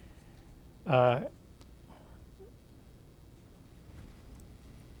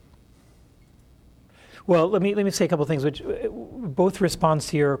 well, let me say a couple of things, which both responds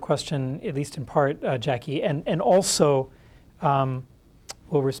to your question, at least in part, Jackie, and also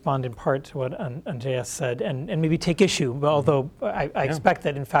will respond in part to what Andreas said, and maybe take issue. But although I expect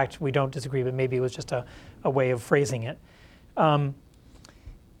that, in fact, we don't disagree, but maybe it was just a way of phrasing it.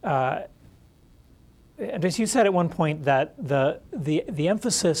 Andreas, you said at one point that the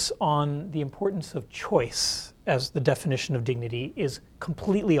emphasis on the importance of choice as the definition of dignity is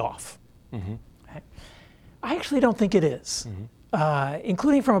completely off. Mm-hmm. Okay. I actually don't think it is.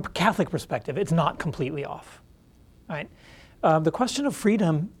 Including from a Catholic perspective, it's not completely off. Right? The question of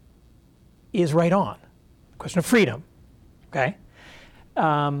freedom is right on. The question of freedom, okay?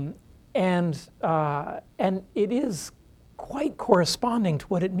 And it is quite corresponding to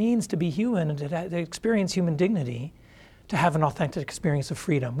what it means to be human and to experience human dignity, to have an authentic experience of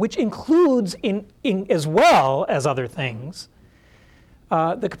freedom, which includes, in as well as other things,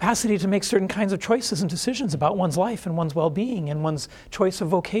 the capacity to make certain kinds of choices and decisions about one's life and one's well-being and one's choice of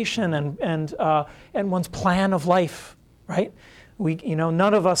vocation and one's plan of life, right?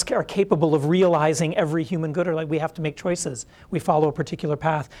 None of us are capable of realizing every human good, or like we have to make choices. We follow a particular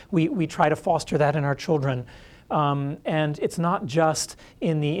path. We try to foster that in our children. And it's not just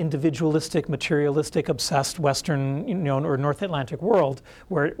in the individualistic, materialistic, obsessed Western, or North Atlantic world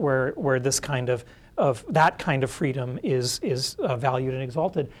where this kind of that kind of freedom is valued and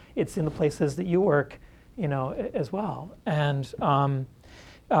exalted. It's in the places that you work, as well. And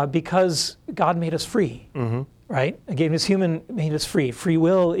because God made us free, right? Again, as human, made us free. Free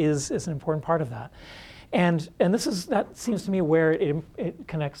will is an important part of that. And that seems to me where it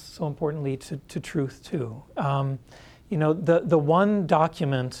connects so importantly to truth too. The one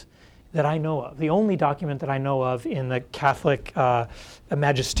document that I know of, the only document that I know of in the Catholic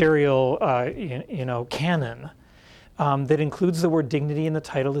magisterial, canon that includes the word dignity in the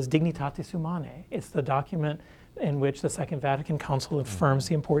title is Dignitatis Humanae. It's the document in which the Second Vatican Council affirms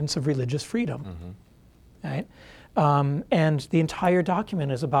the importance of religious freedom, right? And the entire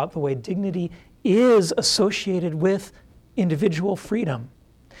document is about the way dignity is associated with individual freedom.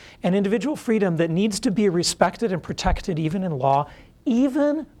 And individual freedom that needs to be respected and protected even in law,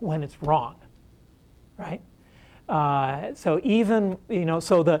 even when it's wrong, right? So even,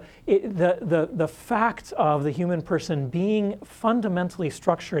 so the fact of the human person being fundamentally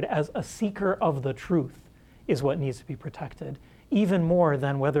structured as a seeker of the truth is what needs to be protected, even more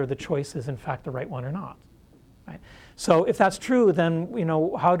than whether the choice is in fact the right one or not, right? So if that's true, then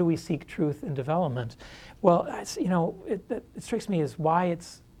how do we seek truth in development? Well, it strikes me as why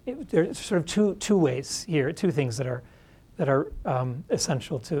there's sort of two ways here, two things that are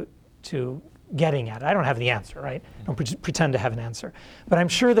essential to getting at it. I don't have the answer, right? I don't pretend to have an answer, but I'm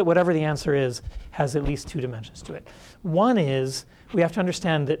sure that whatever the answer is has at least two dimensions to it. One is we have to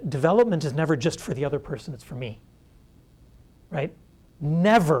understand that development is never just for the other person; it's for me, right?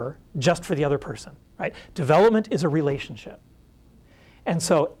 Never just for the other person. Right? Development is a relationship. And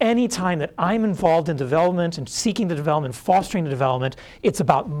so any time that I'm involved in development and seeking the development, fostering the development, it's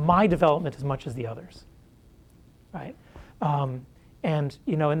about my development as much as the others, right? And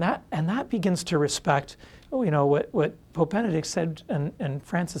that begins to respect, what Pope Benedict said and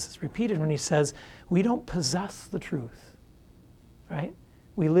Francis has repeated when he says, we don't possess the truth, right?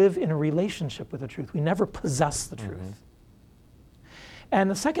 We live in a relationship with the truth. We never possess the truth. And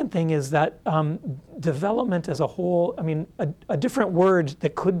the second thing is that development as a whole, a different word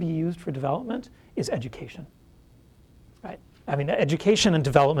that could be used for development is education, right? Education and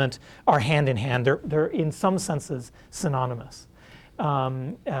development are hand in hand. They're in some senses synonymous.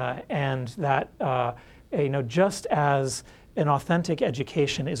 And that, just as an authentic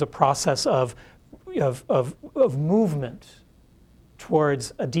education is a process of movement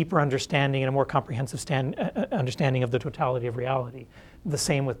towards a deeper understanding and a more comprehensive understanding of the totality of reality. The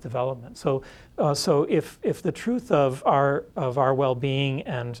same with development. So if the truth of our well-being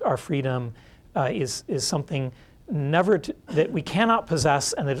and our freedom is something that we cannot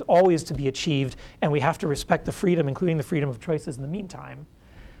possess and that is always to be achieved, and we have to respect the freedom, including the freedom of choices in the meantime,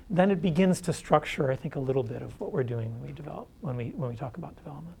 then it begins to structure, I think, a little bit of what we're doing when we talk about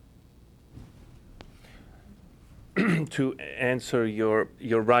development. To answer you're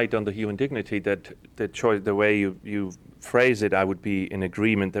right on the human dignity, that the choice, the way you phrase it, I would be in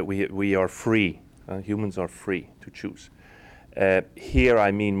agreement that we are free. Humans are free to choose. Here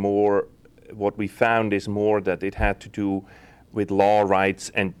I mean more, what we found is more that it had to do with law, rights,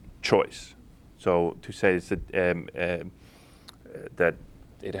 and choice. So to say is that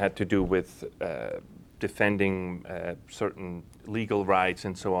it had to do with defending certain legal rights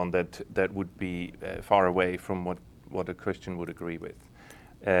and so on that would be far away from what a Christian would agree with.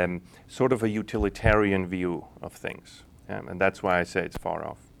 Sort of a utilitarian view of things. And that's why I say it's far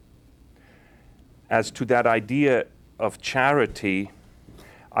off. As to that idea of charity,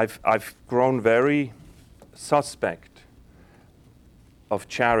 I've grown very suspect of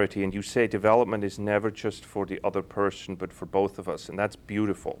charity. And you say development is never just for the other person, but for both of us. And that's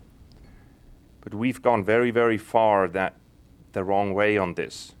beautiful. But we've gone very, very far the wrong way on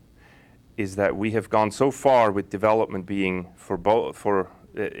this. Is that we have gone so far with development being for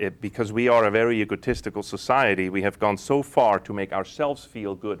because we are a very egotistical society. We have gone so far to make ourselves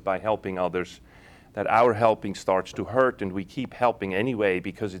feel good by helping others that our helping starts to hurt, and we keep helping anyway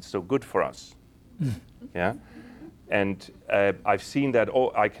because it's so good for us. Yeah, and I've seen that.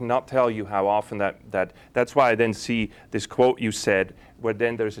 Oh, I cannot tell you how often that's why I then see this quote you said, where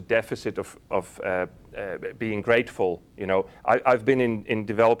then there's a deficit of being grateful. You know, I've been in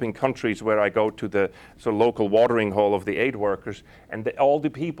developing countries where I go to the sort of local watering hole of the aid workers, and all the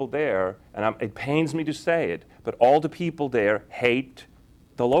people there, and it pains me to say it, but all the people there hate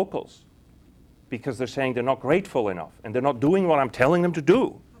the locals because they're saying they're not grateful enough and they're not doing what I'm telling them to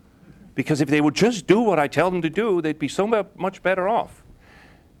do. Because if they would just do what I tell them to do, they'd be so much better off.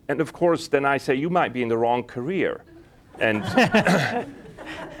 And of course, then I say, you might be in the wrong career. And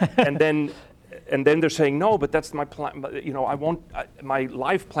and then they're saying, no, but that's my plan. You know, my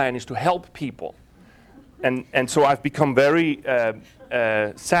life plan is to help people. And so I've become very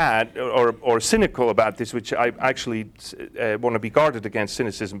sad or cynical about this, which I actually want to be guarded against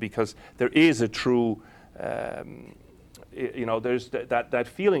cynicism, because there is a true, you know, there's that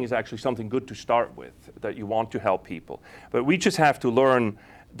feeling is actually something good to start with, that you want to help people. But we just have to learn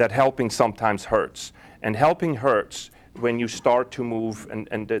that helping sometimes hurts. And helping hurts when you start to move,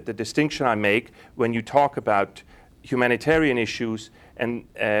 and the distinction I make when you talk about humanitarian issues, and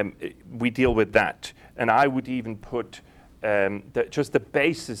we deal with that. And I would even put just the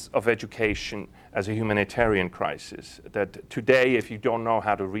basis of education as a humanitarian crisis. That today, if you don't know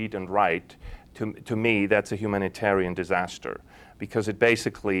how to read and write, to me, that's a humanitarian disaster, because it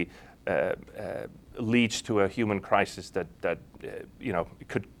basically leads to a human crisis that you know,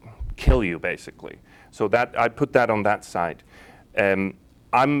 could kill you, basically. So that I put that on that side.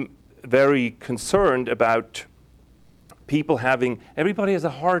 I'm very concerned about people everybody has a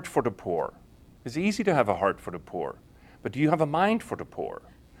heart for the poor. It's easy to have a heart for the poor, but do you have a mind for the poor?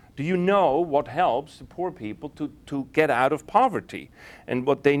 Do you know what helps the poor people to get out of poverty and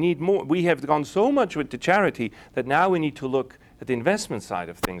what they need more? We have gone so much with the charity that now we need to look at the investment side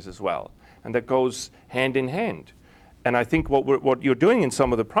of things as well, and that goes hand in hand. And I think what you're doing in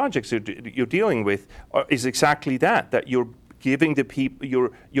some of the projects you're dealing with is exactly that you're giving the people,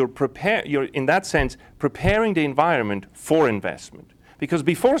 you're in that sense preparing the environment for investment. Because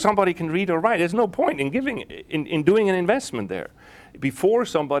before somebody can read or write, there's no point in doing an investment there. Before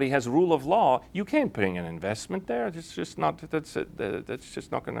somebody has rule of law, you can't bring an investment there. It's just not. That's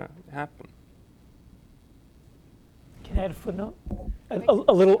just not going to happen. Can I add a footnote? A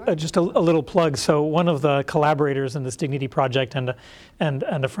little, just a little plug. So one of the collaborators in this Dignity Project and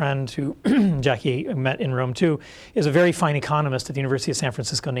a friend who Jackie met in Rome too is a very fine economist at the University of San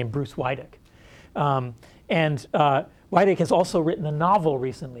Francisco named Bruce Wydick. Wydick has also written a novel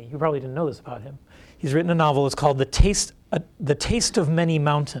recently. You probably didn't know this about him. He's written a novel. It's called The Taste of Many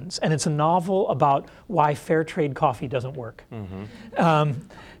Mountains, and it's a novel about why fair trade coffee doesn't work. Mm-hmm.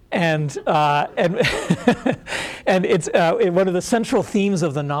 And it's one of the central themes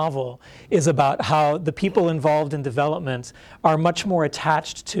of the novel is about how the people involved in development are much more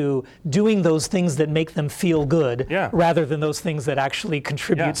attached to doing those things that make them feel good, rather than those things that actually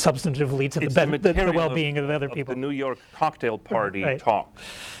contribute substantively to the well-being of other people. The New York cocktail party talk.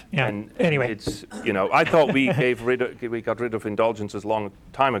 Yeah. And anyway, it's, you know, I thought we got rid of indulgences a long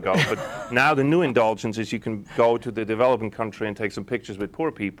time ago, but now the new indulgence is you can go to the developing country and take some pictures with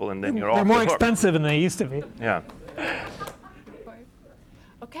poor people, and then you're off. They're more expensive than they used to be. Yeah.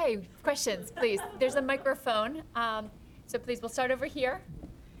 Okay, questions, please. There's a microphone, so please, we'll start over here,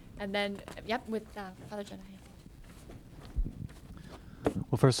 and then, with Father Jonah.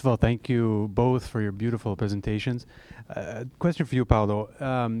 Well, first of all, thank you both for your beautiful presentations. Question for you, Paolo.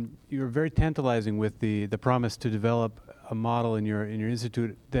 You're very tantalizing with the promise to develop a model in your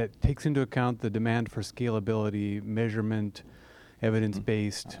institute that takes into account the demand for scalability, measurement,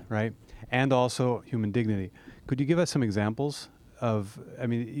 evidence-based, right? And also human dignity. Could you give us some examples of, I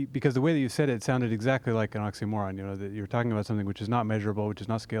mean, because the way that you said it sounded exactly like an oxymoron, you know, that you're talking about something which is not measurable, which is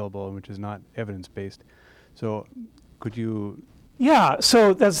not scalable, and which is not evidence-based. So could you... Yeah,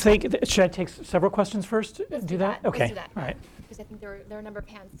 so should I take several questions first? Let's do that? Okay, Let's do that. all right. Because I think there are a number of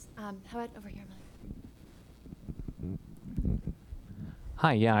hands. How about over here, Emily?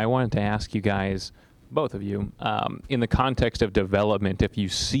 Hi, I wanted to ask you guys, both of you, in the context of development, if you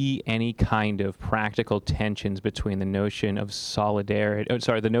see any kind of practical tensions between the notion of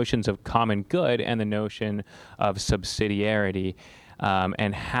the notions of common good and the notion of subsidiarity.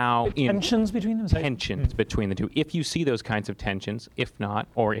 and how Tensions between them? Sorry. tensions between the two. If you see those kinds of tensions, if not,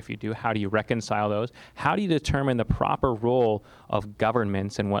 or if you do, how do you reconcile those? How do you determine the proper role of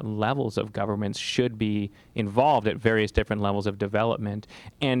governments and what levels of governments should be involved at various different levels of development?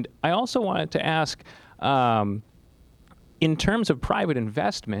 And I also wanted to ask, in terms of private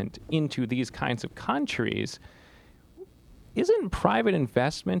investment into these kinds of countries, isn't private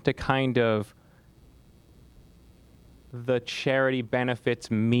investment a kind of the charity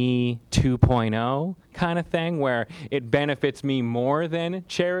benefits me 2.0 kind of thing, where it benefits me more than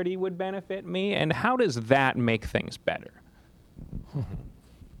charity would benefit me? And how does that make things better?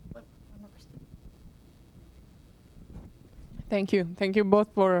 Thank you. Thank you both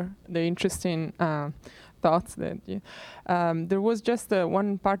for the interesting thoughts. There was just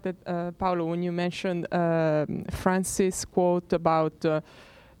one part that, Paolo, when you mentioned Francis' quote about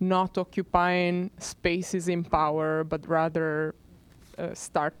not occupying spaces in power, but rather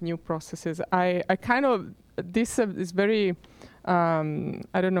start new processes. I kind of, this is very, I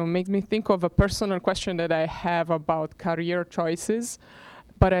don't know, makes me think of a personal question that I have about career choices,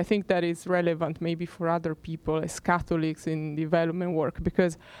 but I think that is relevant maybe for other people as Catholics in development work,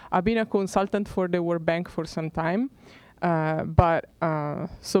 because I've been a consultant for the World Bank for some time,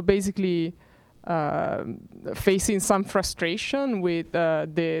 so basically, facing some frustration with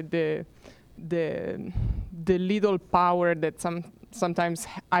the little power that sometimes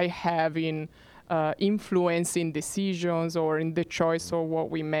I have in influencing decisions or in the choice of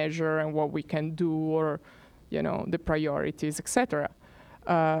what we measure and what we can do, or the priorities, etc.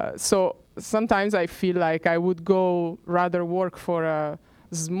 So sometimes I feel like I would go rather work for a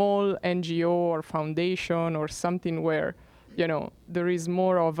small NGO or foundation or something where there is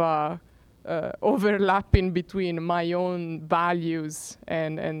more of a overlapping between my own values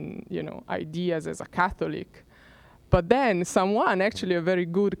and ideas as a Catholic. But then someone, actually a very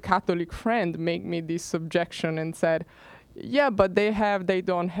good Catholic friend, made me this objection and said, yeah, but they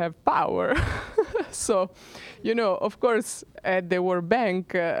don't have power. So, of course, at the World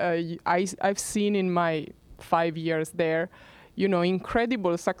Bank, I've seen in my 5 years there,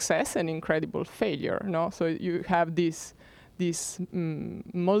 incredible success and incredible failure. No, so you have this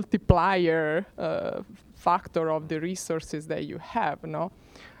multiplier factor of the resources that you have, no?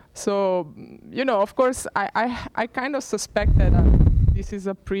 So, of course, I kind of suspect that this is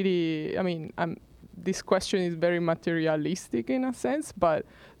a pretty, this question is very materialistic in a sense, but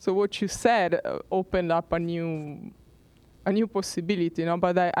so what you said opened up a new possibility,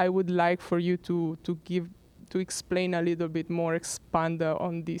 but I would like for you to explain a little bit more, expand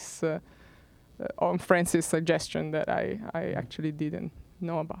on this, on Francis' suggestion that I actually didn't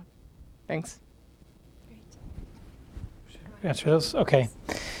know about. Thanks. Answer those? Okay.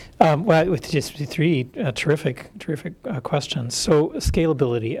 Well, with just three terrific questions. So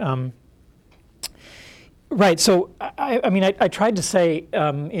scalability. Right. So I tried to say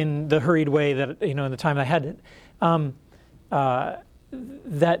in the hurried way that in the time I had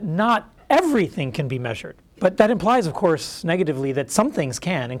that not everything can be measured. But that implies, of course, negatively that some things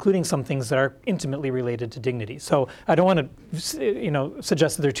can, including some things that are intimately related to dignity. So I don't want to,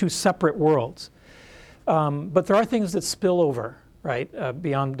 suggest that they're two separate worlds. But there are things that spill over, right,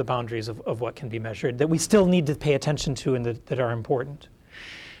 beyond the boundaries of what can be measured that we still need to pay attention to and that are important.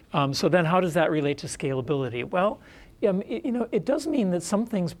 So then how does that relate to scalability? Well, it does mean that some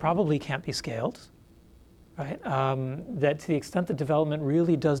things probably can't be scaled, right? That to the extent that development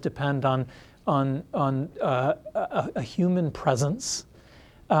really does depend on a human presence,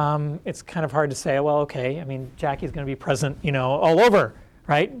 it's kind of hard to say, well, okay, Jackie's going to be present, all over,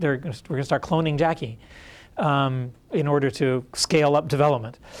 right? We're going to start cloning Jackie in order to scale up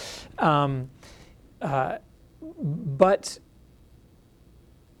development.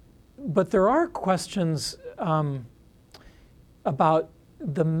 But there are questions about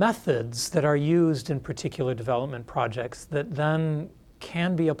the methods that are used in particular development projects that then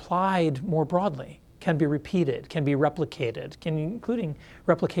can be applied more broadly, can be repeated, can be replicated, including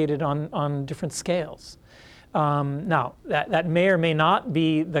replicated on different scales. Now, that may or may not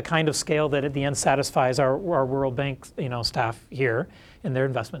be the kind of scale that at the end satisfies our World Bank staff here in their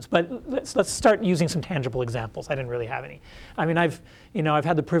investments. But let's start using some tangible examples. I didn't really have any. I've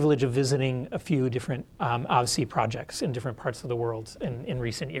had the privilege of visiting a few different AVSI projects in different parts of the world in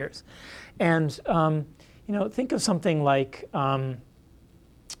recent years, and think of something like the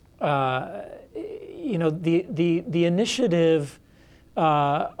initiative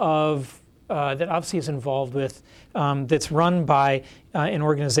that AVSI is involved with, that's run by an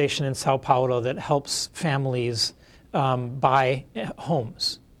organization in Sao Paulo that helps families buy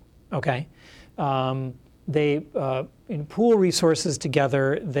homes. Okay, They pool resources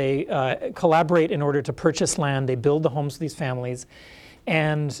together. They collaborate in order to purchase land. They build the homes for these families.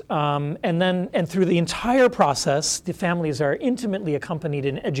 And through the entire process, the families are intimately accompanied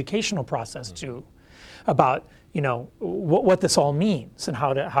in an educational process too, about what this all means and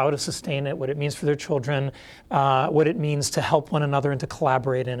how to sustain it, what it means for their children, what it means to help one another and to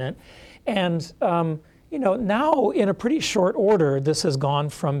collaborate in it. And now in a pretty short order, this has gone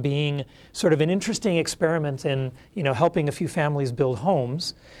from being sort of an interesting experiment in helping a few families build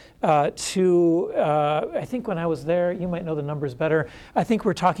homes to, I think when I was there, you might know the numbers better, I think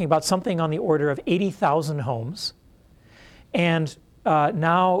we're talking about something on the order of 80,000 homes. And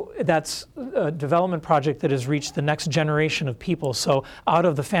now that's a development project that has reached the next generation of people. So out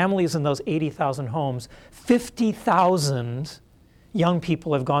of the families in those 80,000 homes, 50,000 young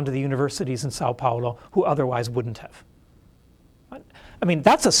people have gone to the universities in Sao Paulo who otherwise wouldn't have. I mean,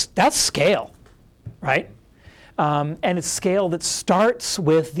 that's scale, right? And it's scale that starts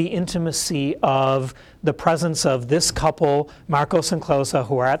with the intimacy of the presence of this couple, Marcos and Closa,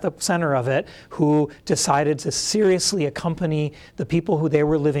 who are at the center of it, who decided to seriously accompany the people who they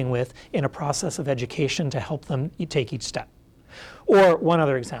were living with in a process of education to help them take each step. Or one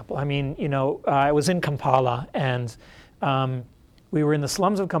other example, I mean, I was in Kampala, and we were in the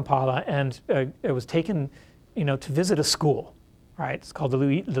slums of Kampala, and I was taken, to visit a school, right? It's called the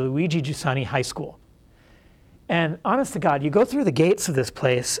Luigi Giussani High School. And honest to God, you go through the gates of this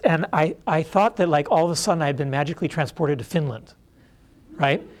place, and I thought that all of a sudden I had been magically transported to Finland,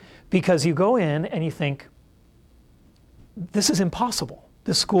 right? Because you go in and you think, this is impossible.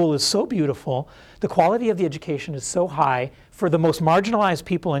 This school is so beautiful. The quality of the education is so high. For the most marginalized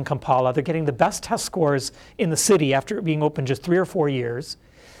people in Kampala, they're getting the best test scores in the city after it being open just 3 or 4 years.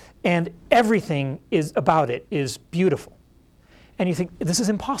 And everything about it is beautiful. And you think, this is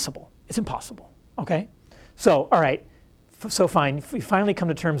impossible. It's impossible, okay? So, all right, so fine. We finally come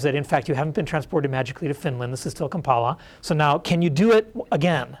to terms that, in fact, you haven't been transported magically to Finland. This is still Kampala. So now, can you do it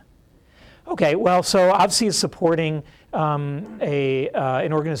again? Okay, well, so AVSI is supporting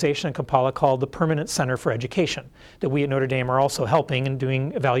an organization in Kampala called the Permanent Center for Education that we at Notre Dame are also helping and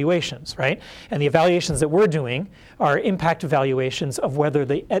doing evaluations, right? And the evaluations that we're doing are impact evaluations of whether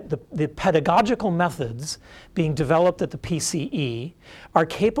the pedagogical methods being developed at the PCE are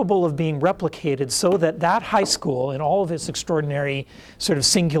capable of being replicated so that that high school, in all of its extraordinary sort of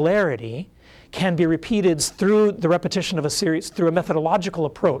singularity, can be repeated through the repetition of a series, through a methodological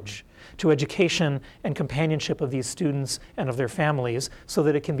approach to education and companionship of these students and of their families, so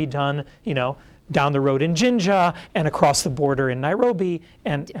that it can be done, down the road in Jinja and across the border in Nairobi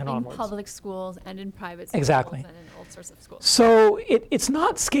and onwards. In public schools and in private schools. Exactly. And in all sorts of schools. So it's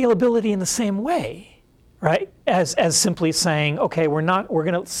not scalability in the same way, right? As simply saying, okay, we're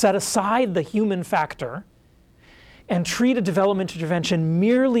going to set aside the human factor and treat a development intervention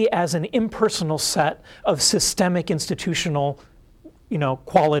merely as an impersonal set of systemic institutional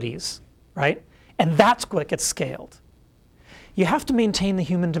qualities, right? And that's what gets scaled. You have to maintain the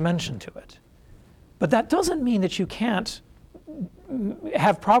human dimension to it. But that doesn't mean that you can't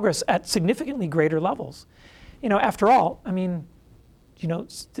have progress at significantly greater levels. After all, I mean,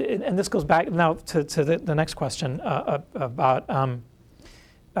 and this goes back now to the next question about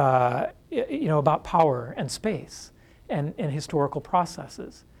power and space and historical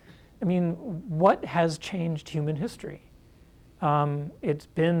processes. I mean, what has changed human history? It's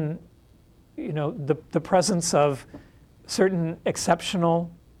been, the presence of certain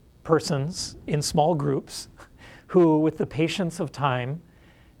exceptional persons in small groups who, with the patience of time,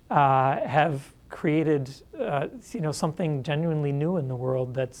 have created, something genuinely new in the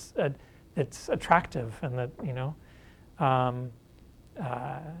world that's attractive and that, I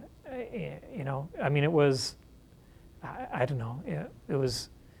mean, it was, I don't know, it was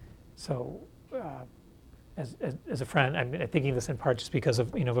so. As a friend, I'm thinking this in part just because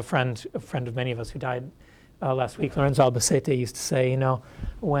of a friend of many of us who died last week. Lorenzo Albacete used to say,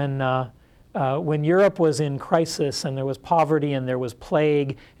 when Europe was in crisis and there was poverty and there was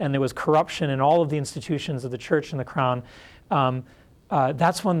plague and there was corruption in all of the institutions of the church and the crown,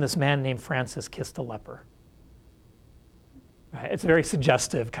 that's when this man named Francis kissed a leper. Right? It's a very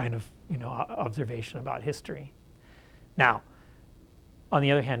suggestive kind of observation about history. Now, on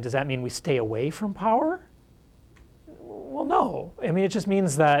the other hand, does that mean we stay away from power? Well, no. I mean, it just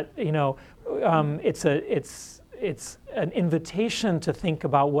means that it's an invitation to think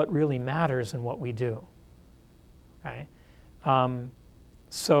about what really matters in what we do, right?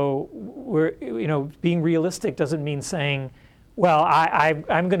 So we're being realistic doesn't mean saying, well,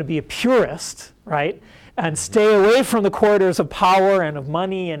 I'm going to be a purist, right, and stay away from the corridors of power and of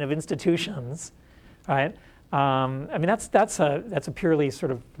money and of institutions, right? I mean, that's a purely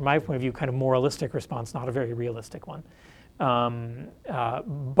sort of, from my point of view, kind of moralistic response, not a very realistic one.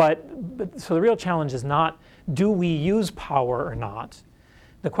 But so the real challenge is not, do we use power or not?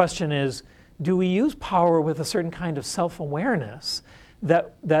 The question is, do we use power with a certain kind of self-awareness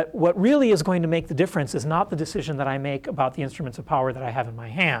that what really is going to make the difference is not the decision that I make about the instruments of power that I have in my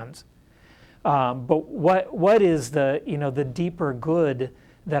hands, but what is the, the deeper good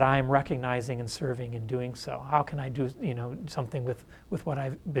that I'm recognizing and serving in doing so? How can I do, something with what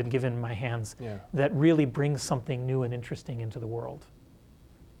I've been given in my hands that really brings something new and interesting into the world?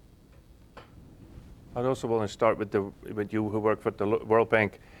 I'd also want to start with you who work for the World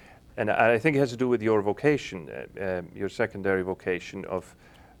Bank, and I think it has to do with your vocation, your secondary vocation of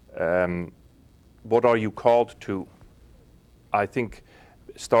what are you called to? I think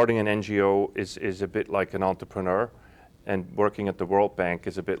starting an NGO is a bit like an entrepreneur, and working at the World Bank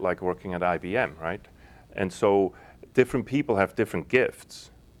is a bit like working at IBM, right? And so different people have different gifts.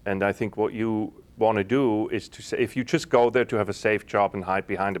 And I think what you want to do is to say, if you just go there to have a safe job and hide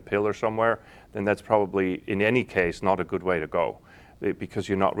behind a pillar somewhere, then that's probably, in any case, not a good way to go, because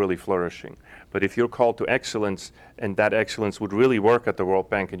you're not really flourishing. But if you're called to excellence, and that excellence would really work at the World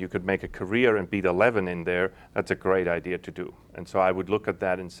Bank, and you could make a career and beat 11 in there, that's a great idea to do. And so I would look at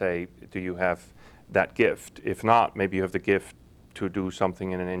that and say, do you have that gift? If not, maybe you have the gift to do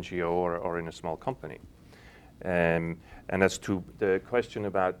something in an NGO or in a small company. And as to the question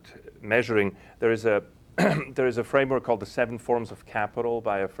about measuring, there is a framework called the 7 Forms of Capital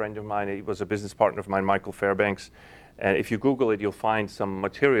by a friend of mine. He was a business partner of mine, Michael Fairbanks. And if you Google it, you'll find some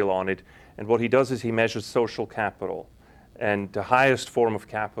material on it. And what he does is he measures social capital. And the highest form of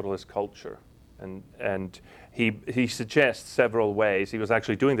capital is culture. And he suggests several ways. He was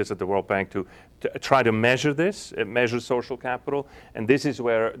actually doing this at the World Bank to try to measure this, measure social capital. And this is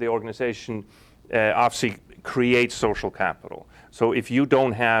where the organization AFSI creates social capital. So if you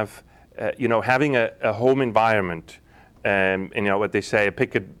don't have, having a home environment, what they say, a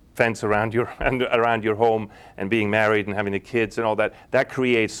picket fence around your home, and being married and having the kids and all that, that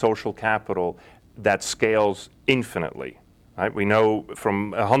creates social capital that scales infinitely. Right? We know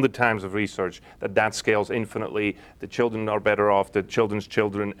from 100 times of research that scales infinitely. The children are better off, the children's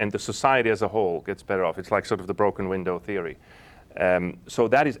children, and the society as a whole gets better off. It's like sort of the broken window theory. So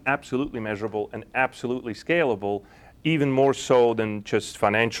that is absolutely measurable and absolutely scalable, even more so than just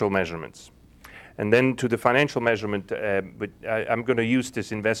financial measurements. And then to the financial measurement, but I'm going to use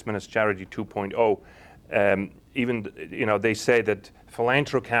this investment as charity 2.0. They say that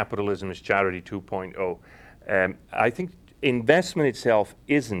philanthrocapitalism is charity 2.0. I think investment itself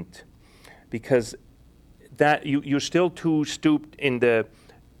isn't, because that you're still too stooped in the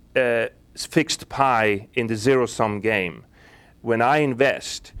fixed pie in the zero-sum game. When I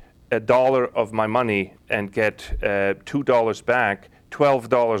invest $1 of my money and get $2 back,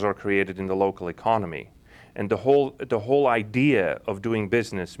 $12 are created in the local economy. And the whole idea of doing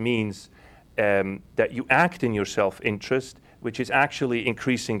business means that you act in your self-interest, which is actually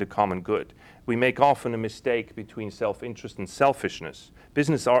increasing the common good. We make often a mistake between self-interest and selfishness.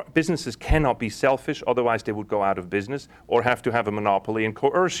 Businesses cannot be selfish, otherwise they would go out of business or have to have a monopoly and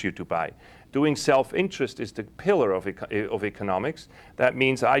coerce you to buy. Doing self-interest is the pillar of economics. That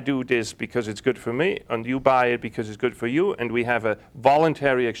means I do this because it's good for me, and you buy it because it's good for you, and we have a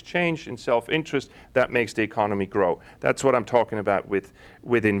voluntary exchange in self-interest that makes the economy grow. That's what I'm talking about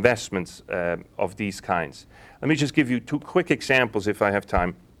with investments of these kinds. Let me just give you 2 quick examples if I have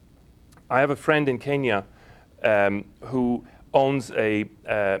time. I have a friend in Kenya who owns a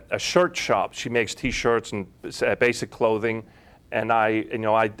shirt shop. She makes T-shirts and basic clothing. And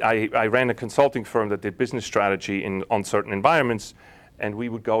I ran a consulting firm that did business strategy in uncertain environments, and we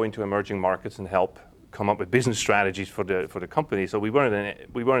would go into emerging markets and help come up with business strategies for the company. So we were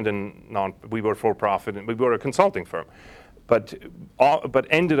for profit, and we were a consulting firm, but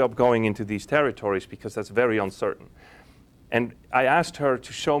ended up going into these territories because that's very uncertain. And I asked her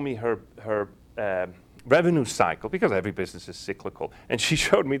to show me her revenue cycle, because every business is cyclical. And she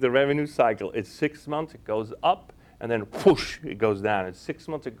showed me the revenue cycle. It's 6 months, it goes up, and then whoosh, it goes down. It's 6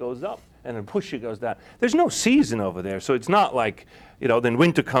 months, it goes up, and then whoosh, it goes down. There's no season over there, so it's not like, then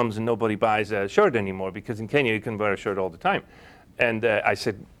winter comes and nobody buys a shirt anymore, because in Kenya you can wear a shirt all the time. And I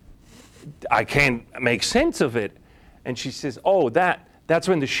said, I can't make sense of it. And she says, that's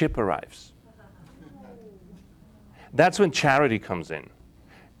when the ship arrives. That's when charity comes in,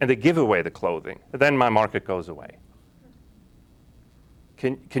 and they give away the clothing. Then my market goes away.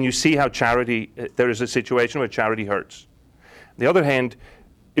 Can you see how charity, there is a situation where charity hurts? On the other hand,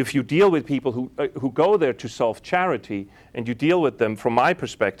 if you deal with people who go there to solve charity, and you deal with them from my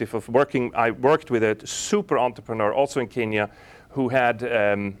perspective of working, I worked with a super entrepreneur also in Kenya who had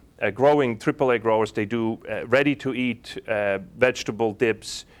growing AAA growers. They do ready-to-eat vegetable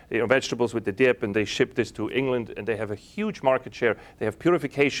dips, vegetables with the dip, and they ship this to England, and they have a huge market share. They have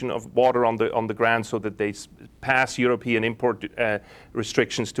purification of water on the ground so that they pass European import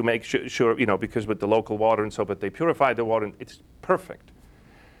restrictions to make sure, because with the local water and so, but they purify the water, and it's perfect.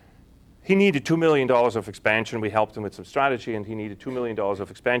 He needed $2 million of expansion. We helped him with some strategy, and he needed $2 million of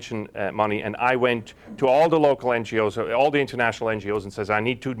expansion money. And I went to all the local NGOs, all the international NGOs, and says, I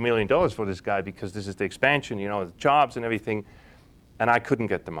need $2 million for this guy because this is the expansion, the jobs and everything. And I couldn't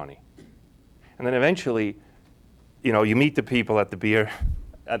get the money. And then eventually, you meet the people at the beer,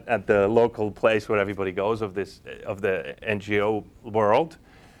 at the local place where everybody goes of the NGO world.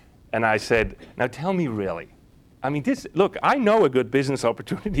 And I said, now tell me really. I mean, look, I know a good business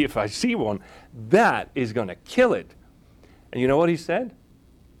opportunity if I see one. That is going to kill it. And you know what he said?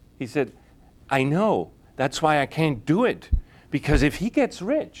 He said, I know. That's why I can't do it. Because if he gets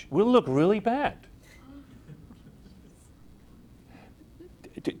rich, we'll look really bad.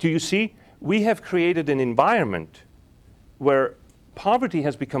 Do you see? We have created an environment where poverty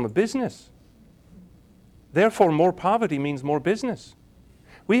has become a business. Therefore, more poverty means more business.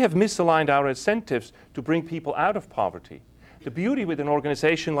 We have misaligned our incentives to bring people out of poverty. The beauty with an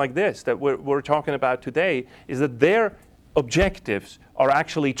organization like this that we're talking about today is that their objectives are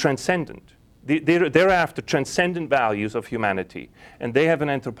actually transcendent. They're after transcendent values of humanity. And they have an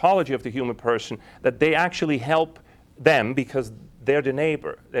anthropology of the human person that they actually help them because they're the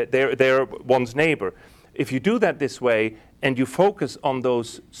neighbor. They're one's neighbor. If you do that this way and you focus on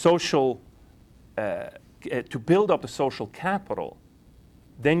those social, to build up a social capital,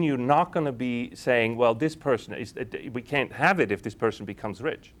 then you're not going to be saying, well, this person, we can't have it if this person becomes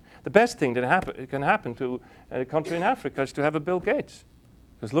rich. The best thing that can happen to a country in Africa is to have a Bill Gates.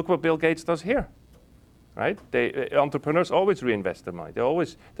 Because look what Bill Gates does here, right? Entrepreneurs always reinvest their money. They're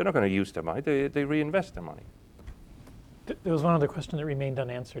not going to use their money. They reinvest their money. There was one other question that remained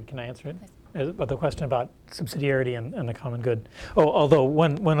unanswered. Can I answer it? About the question about subsidiarity and the common good. Although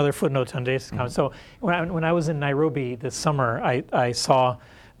one other footnote on Jason's comment. So when I was in Nairobi this summer, I saw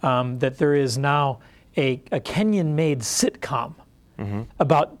that there is now a Kenyan-made sitcom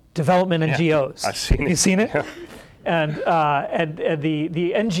about development NGOs. I've seen it. You've seen it? Yeah. And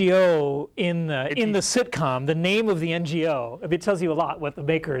the NGO in the sitcom, the name of the NGO, it tells you a lot what the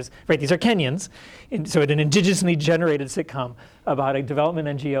makers, right? These are Kenyans, so it's an indigenously generated sitcom about a development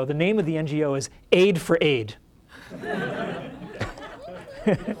NGO. The name of the NGO is Aid for Aid.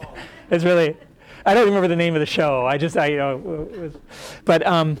 It's really, I don't remember the name of the show.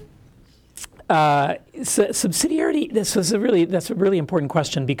 Subsidiarity. That's a really important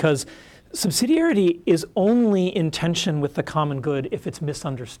question because subsidiarity is only in tension with the common good if it's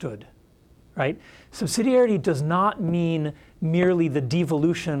misunderstood, right? Subsidiarity does not mean merely the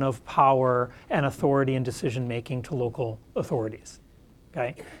devolution of power and authority and decision-making to local authorities,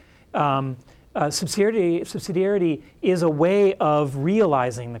 okay? Subsidiarity is a way of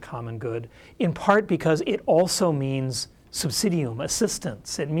realizing the common good, in part because it also means subsidium,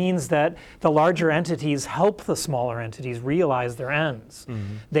 assistance. It means that the larger entities help the smaller entities realize their ends.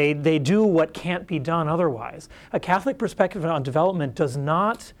 Mm-hmm. They do what can't be done otherwise. A Catholic perspective on development does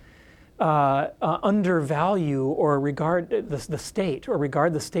not undervalue or regard the state or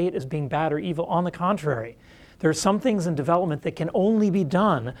regard the state as being bad or evil. On the contrary, there are some things in development that can only be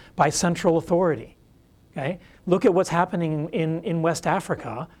done by central authority. Okay? Look at what's happening in West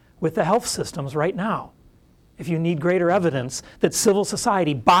Africa with the health systems right now. If you need greater evidence that civil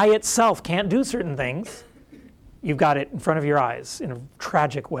society by itself can't do certain things, you've got it in front of your eyes in a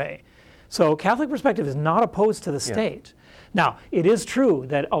tragic way. So Catholic perspective is not opposed to the state. Now, it is true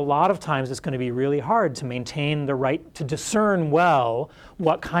that a lot of times it's going to be really hard to maintain the right to discern well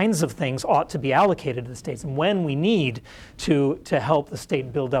what kinds of things ought to be allocated to the states and when we need to help the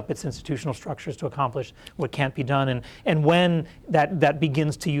state build up its institutional structures to accomplish what can't be done, and when that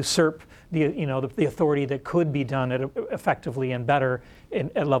begins to usurp the authority that could be done effectively and better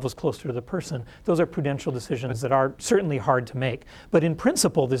at levels closer to the person. Those are prudential decisions that are certainly hard to make. But in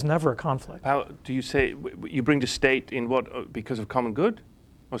principle, there's never a conflict. How do you say you bring the state in what because of common good?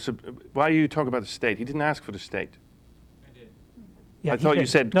 Or why are you talking about the state? He didn't ask for the state. I did. Yeah, I thought you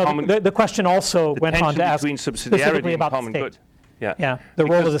said no. Common, the question also went on to ask specifically about common the state. Good. Yeah. Yeah. The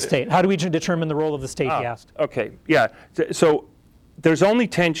role of the state. How do we determine the role of the state? He asked. Okay. Yeah. So there's only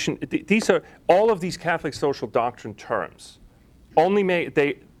tension. These are all of these Catholic social doctrine terms.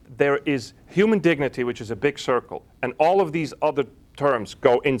 There is human dignity, which is a big circle, and all of these other terms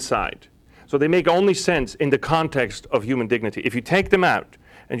go inside. So they make only sense in the context of human dignity. If you take them out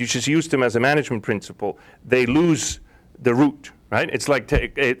and you just use them as a management principle, they lose the root, right? It's like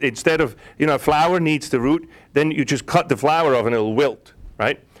instead of, a flower needs the root, then you just cut the flower off and it'll wilt,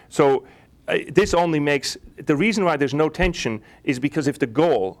 right? So this only makes, the reason why there's no tension is because if the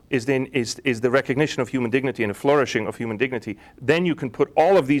goal is the recognition of human dignity and a flourishing of human dignity, then you can put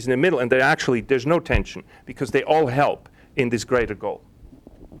all of these in the middle and there's no tension because they all help in this greater goal.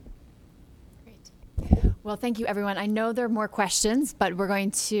 Well, thank you, everyone. I know there are more questions, but we're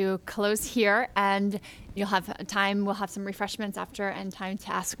going to close here, and you'll have time. We'll have some refreshments after and time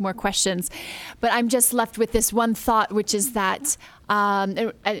to ask more questions. But I'm just left with this one thought, which is that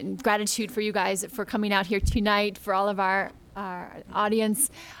and gratitude for you guys for coming out here tonight, for all of our audience,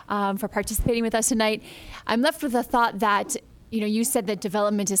 for participating with us tonight. I'm left with the thought that, you said that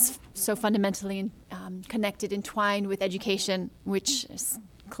development is so fundamentally connected, entwined with education, which is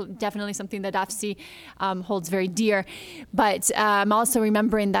definitely something that AFSI holds very dear. But I'm also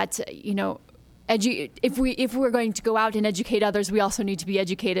remembering that, if we're going to go out and educate others, we also need to be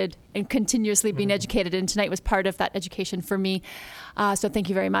educated and continuously being educated. And tonight was part of that education for me. So thank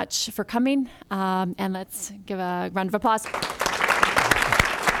you very much for coming. And let's give a round of applause.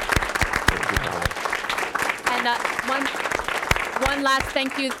 And one last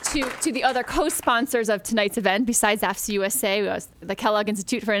thank you to the other co-sponsors of tonight's event. Besides AFSI USA, was the Kellogg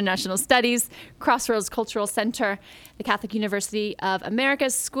Institute for International Studies, Crossroads Cultural Center, the Catholic University of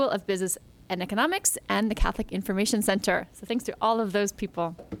America's School of Business and Economics, and the Catholic Information Center. So thanks to all of those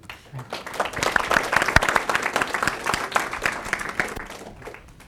people.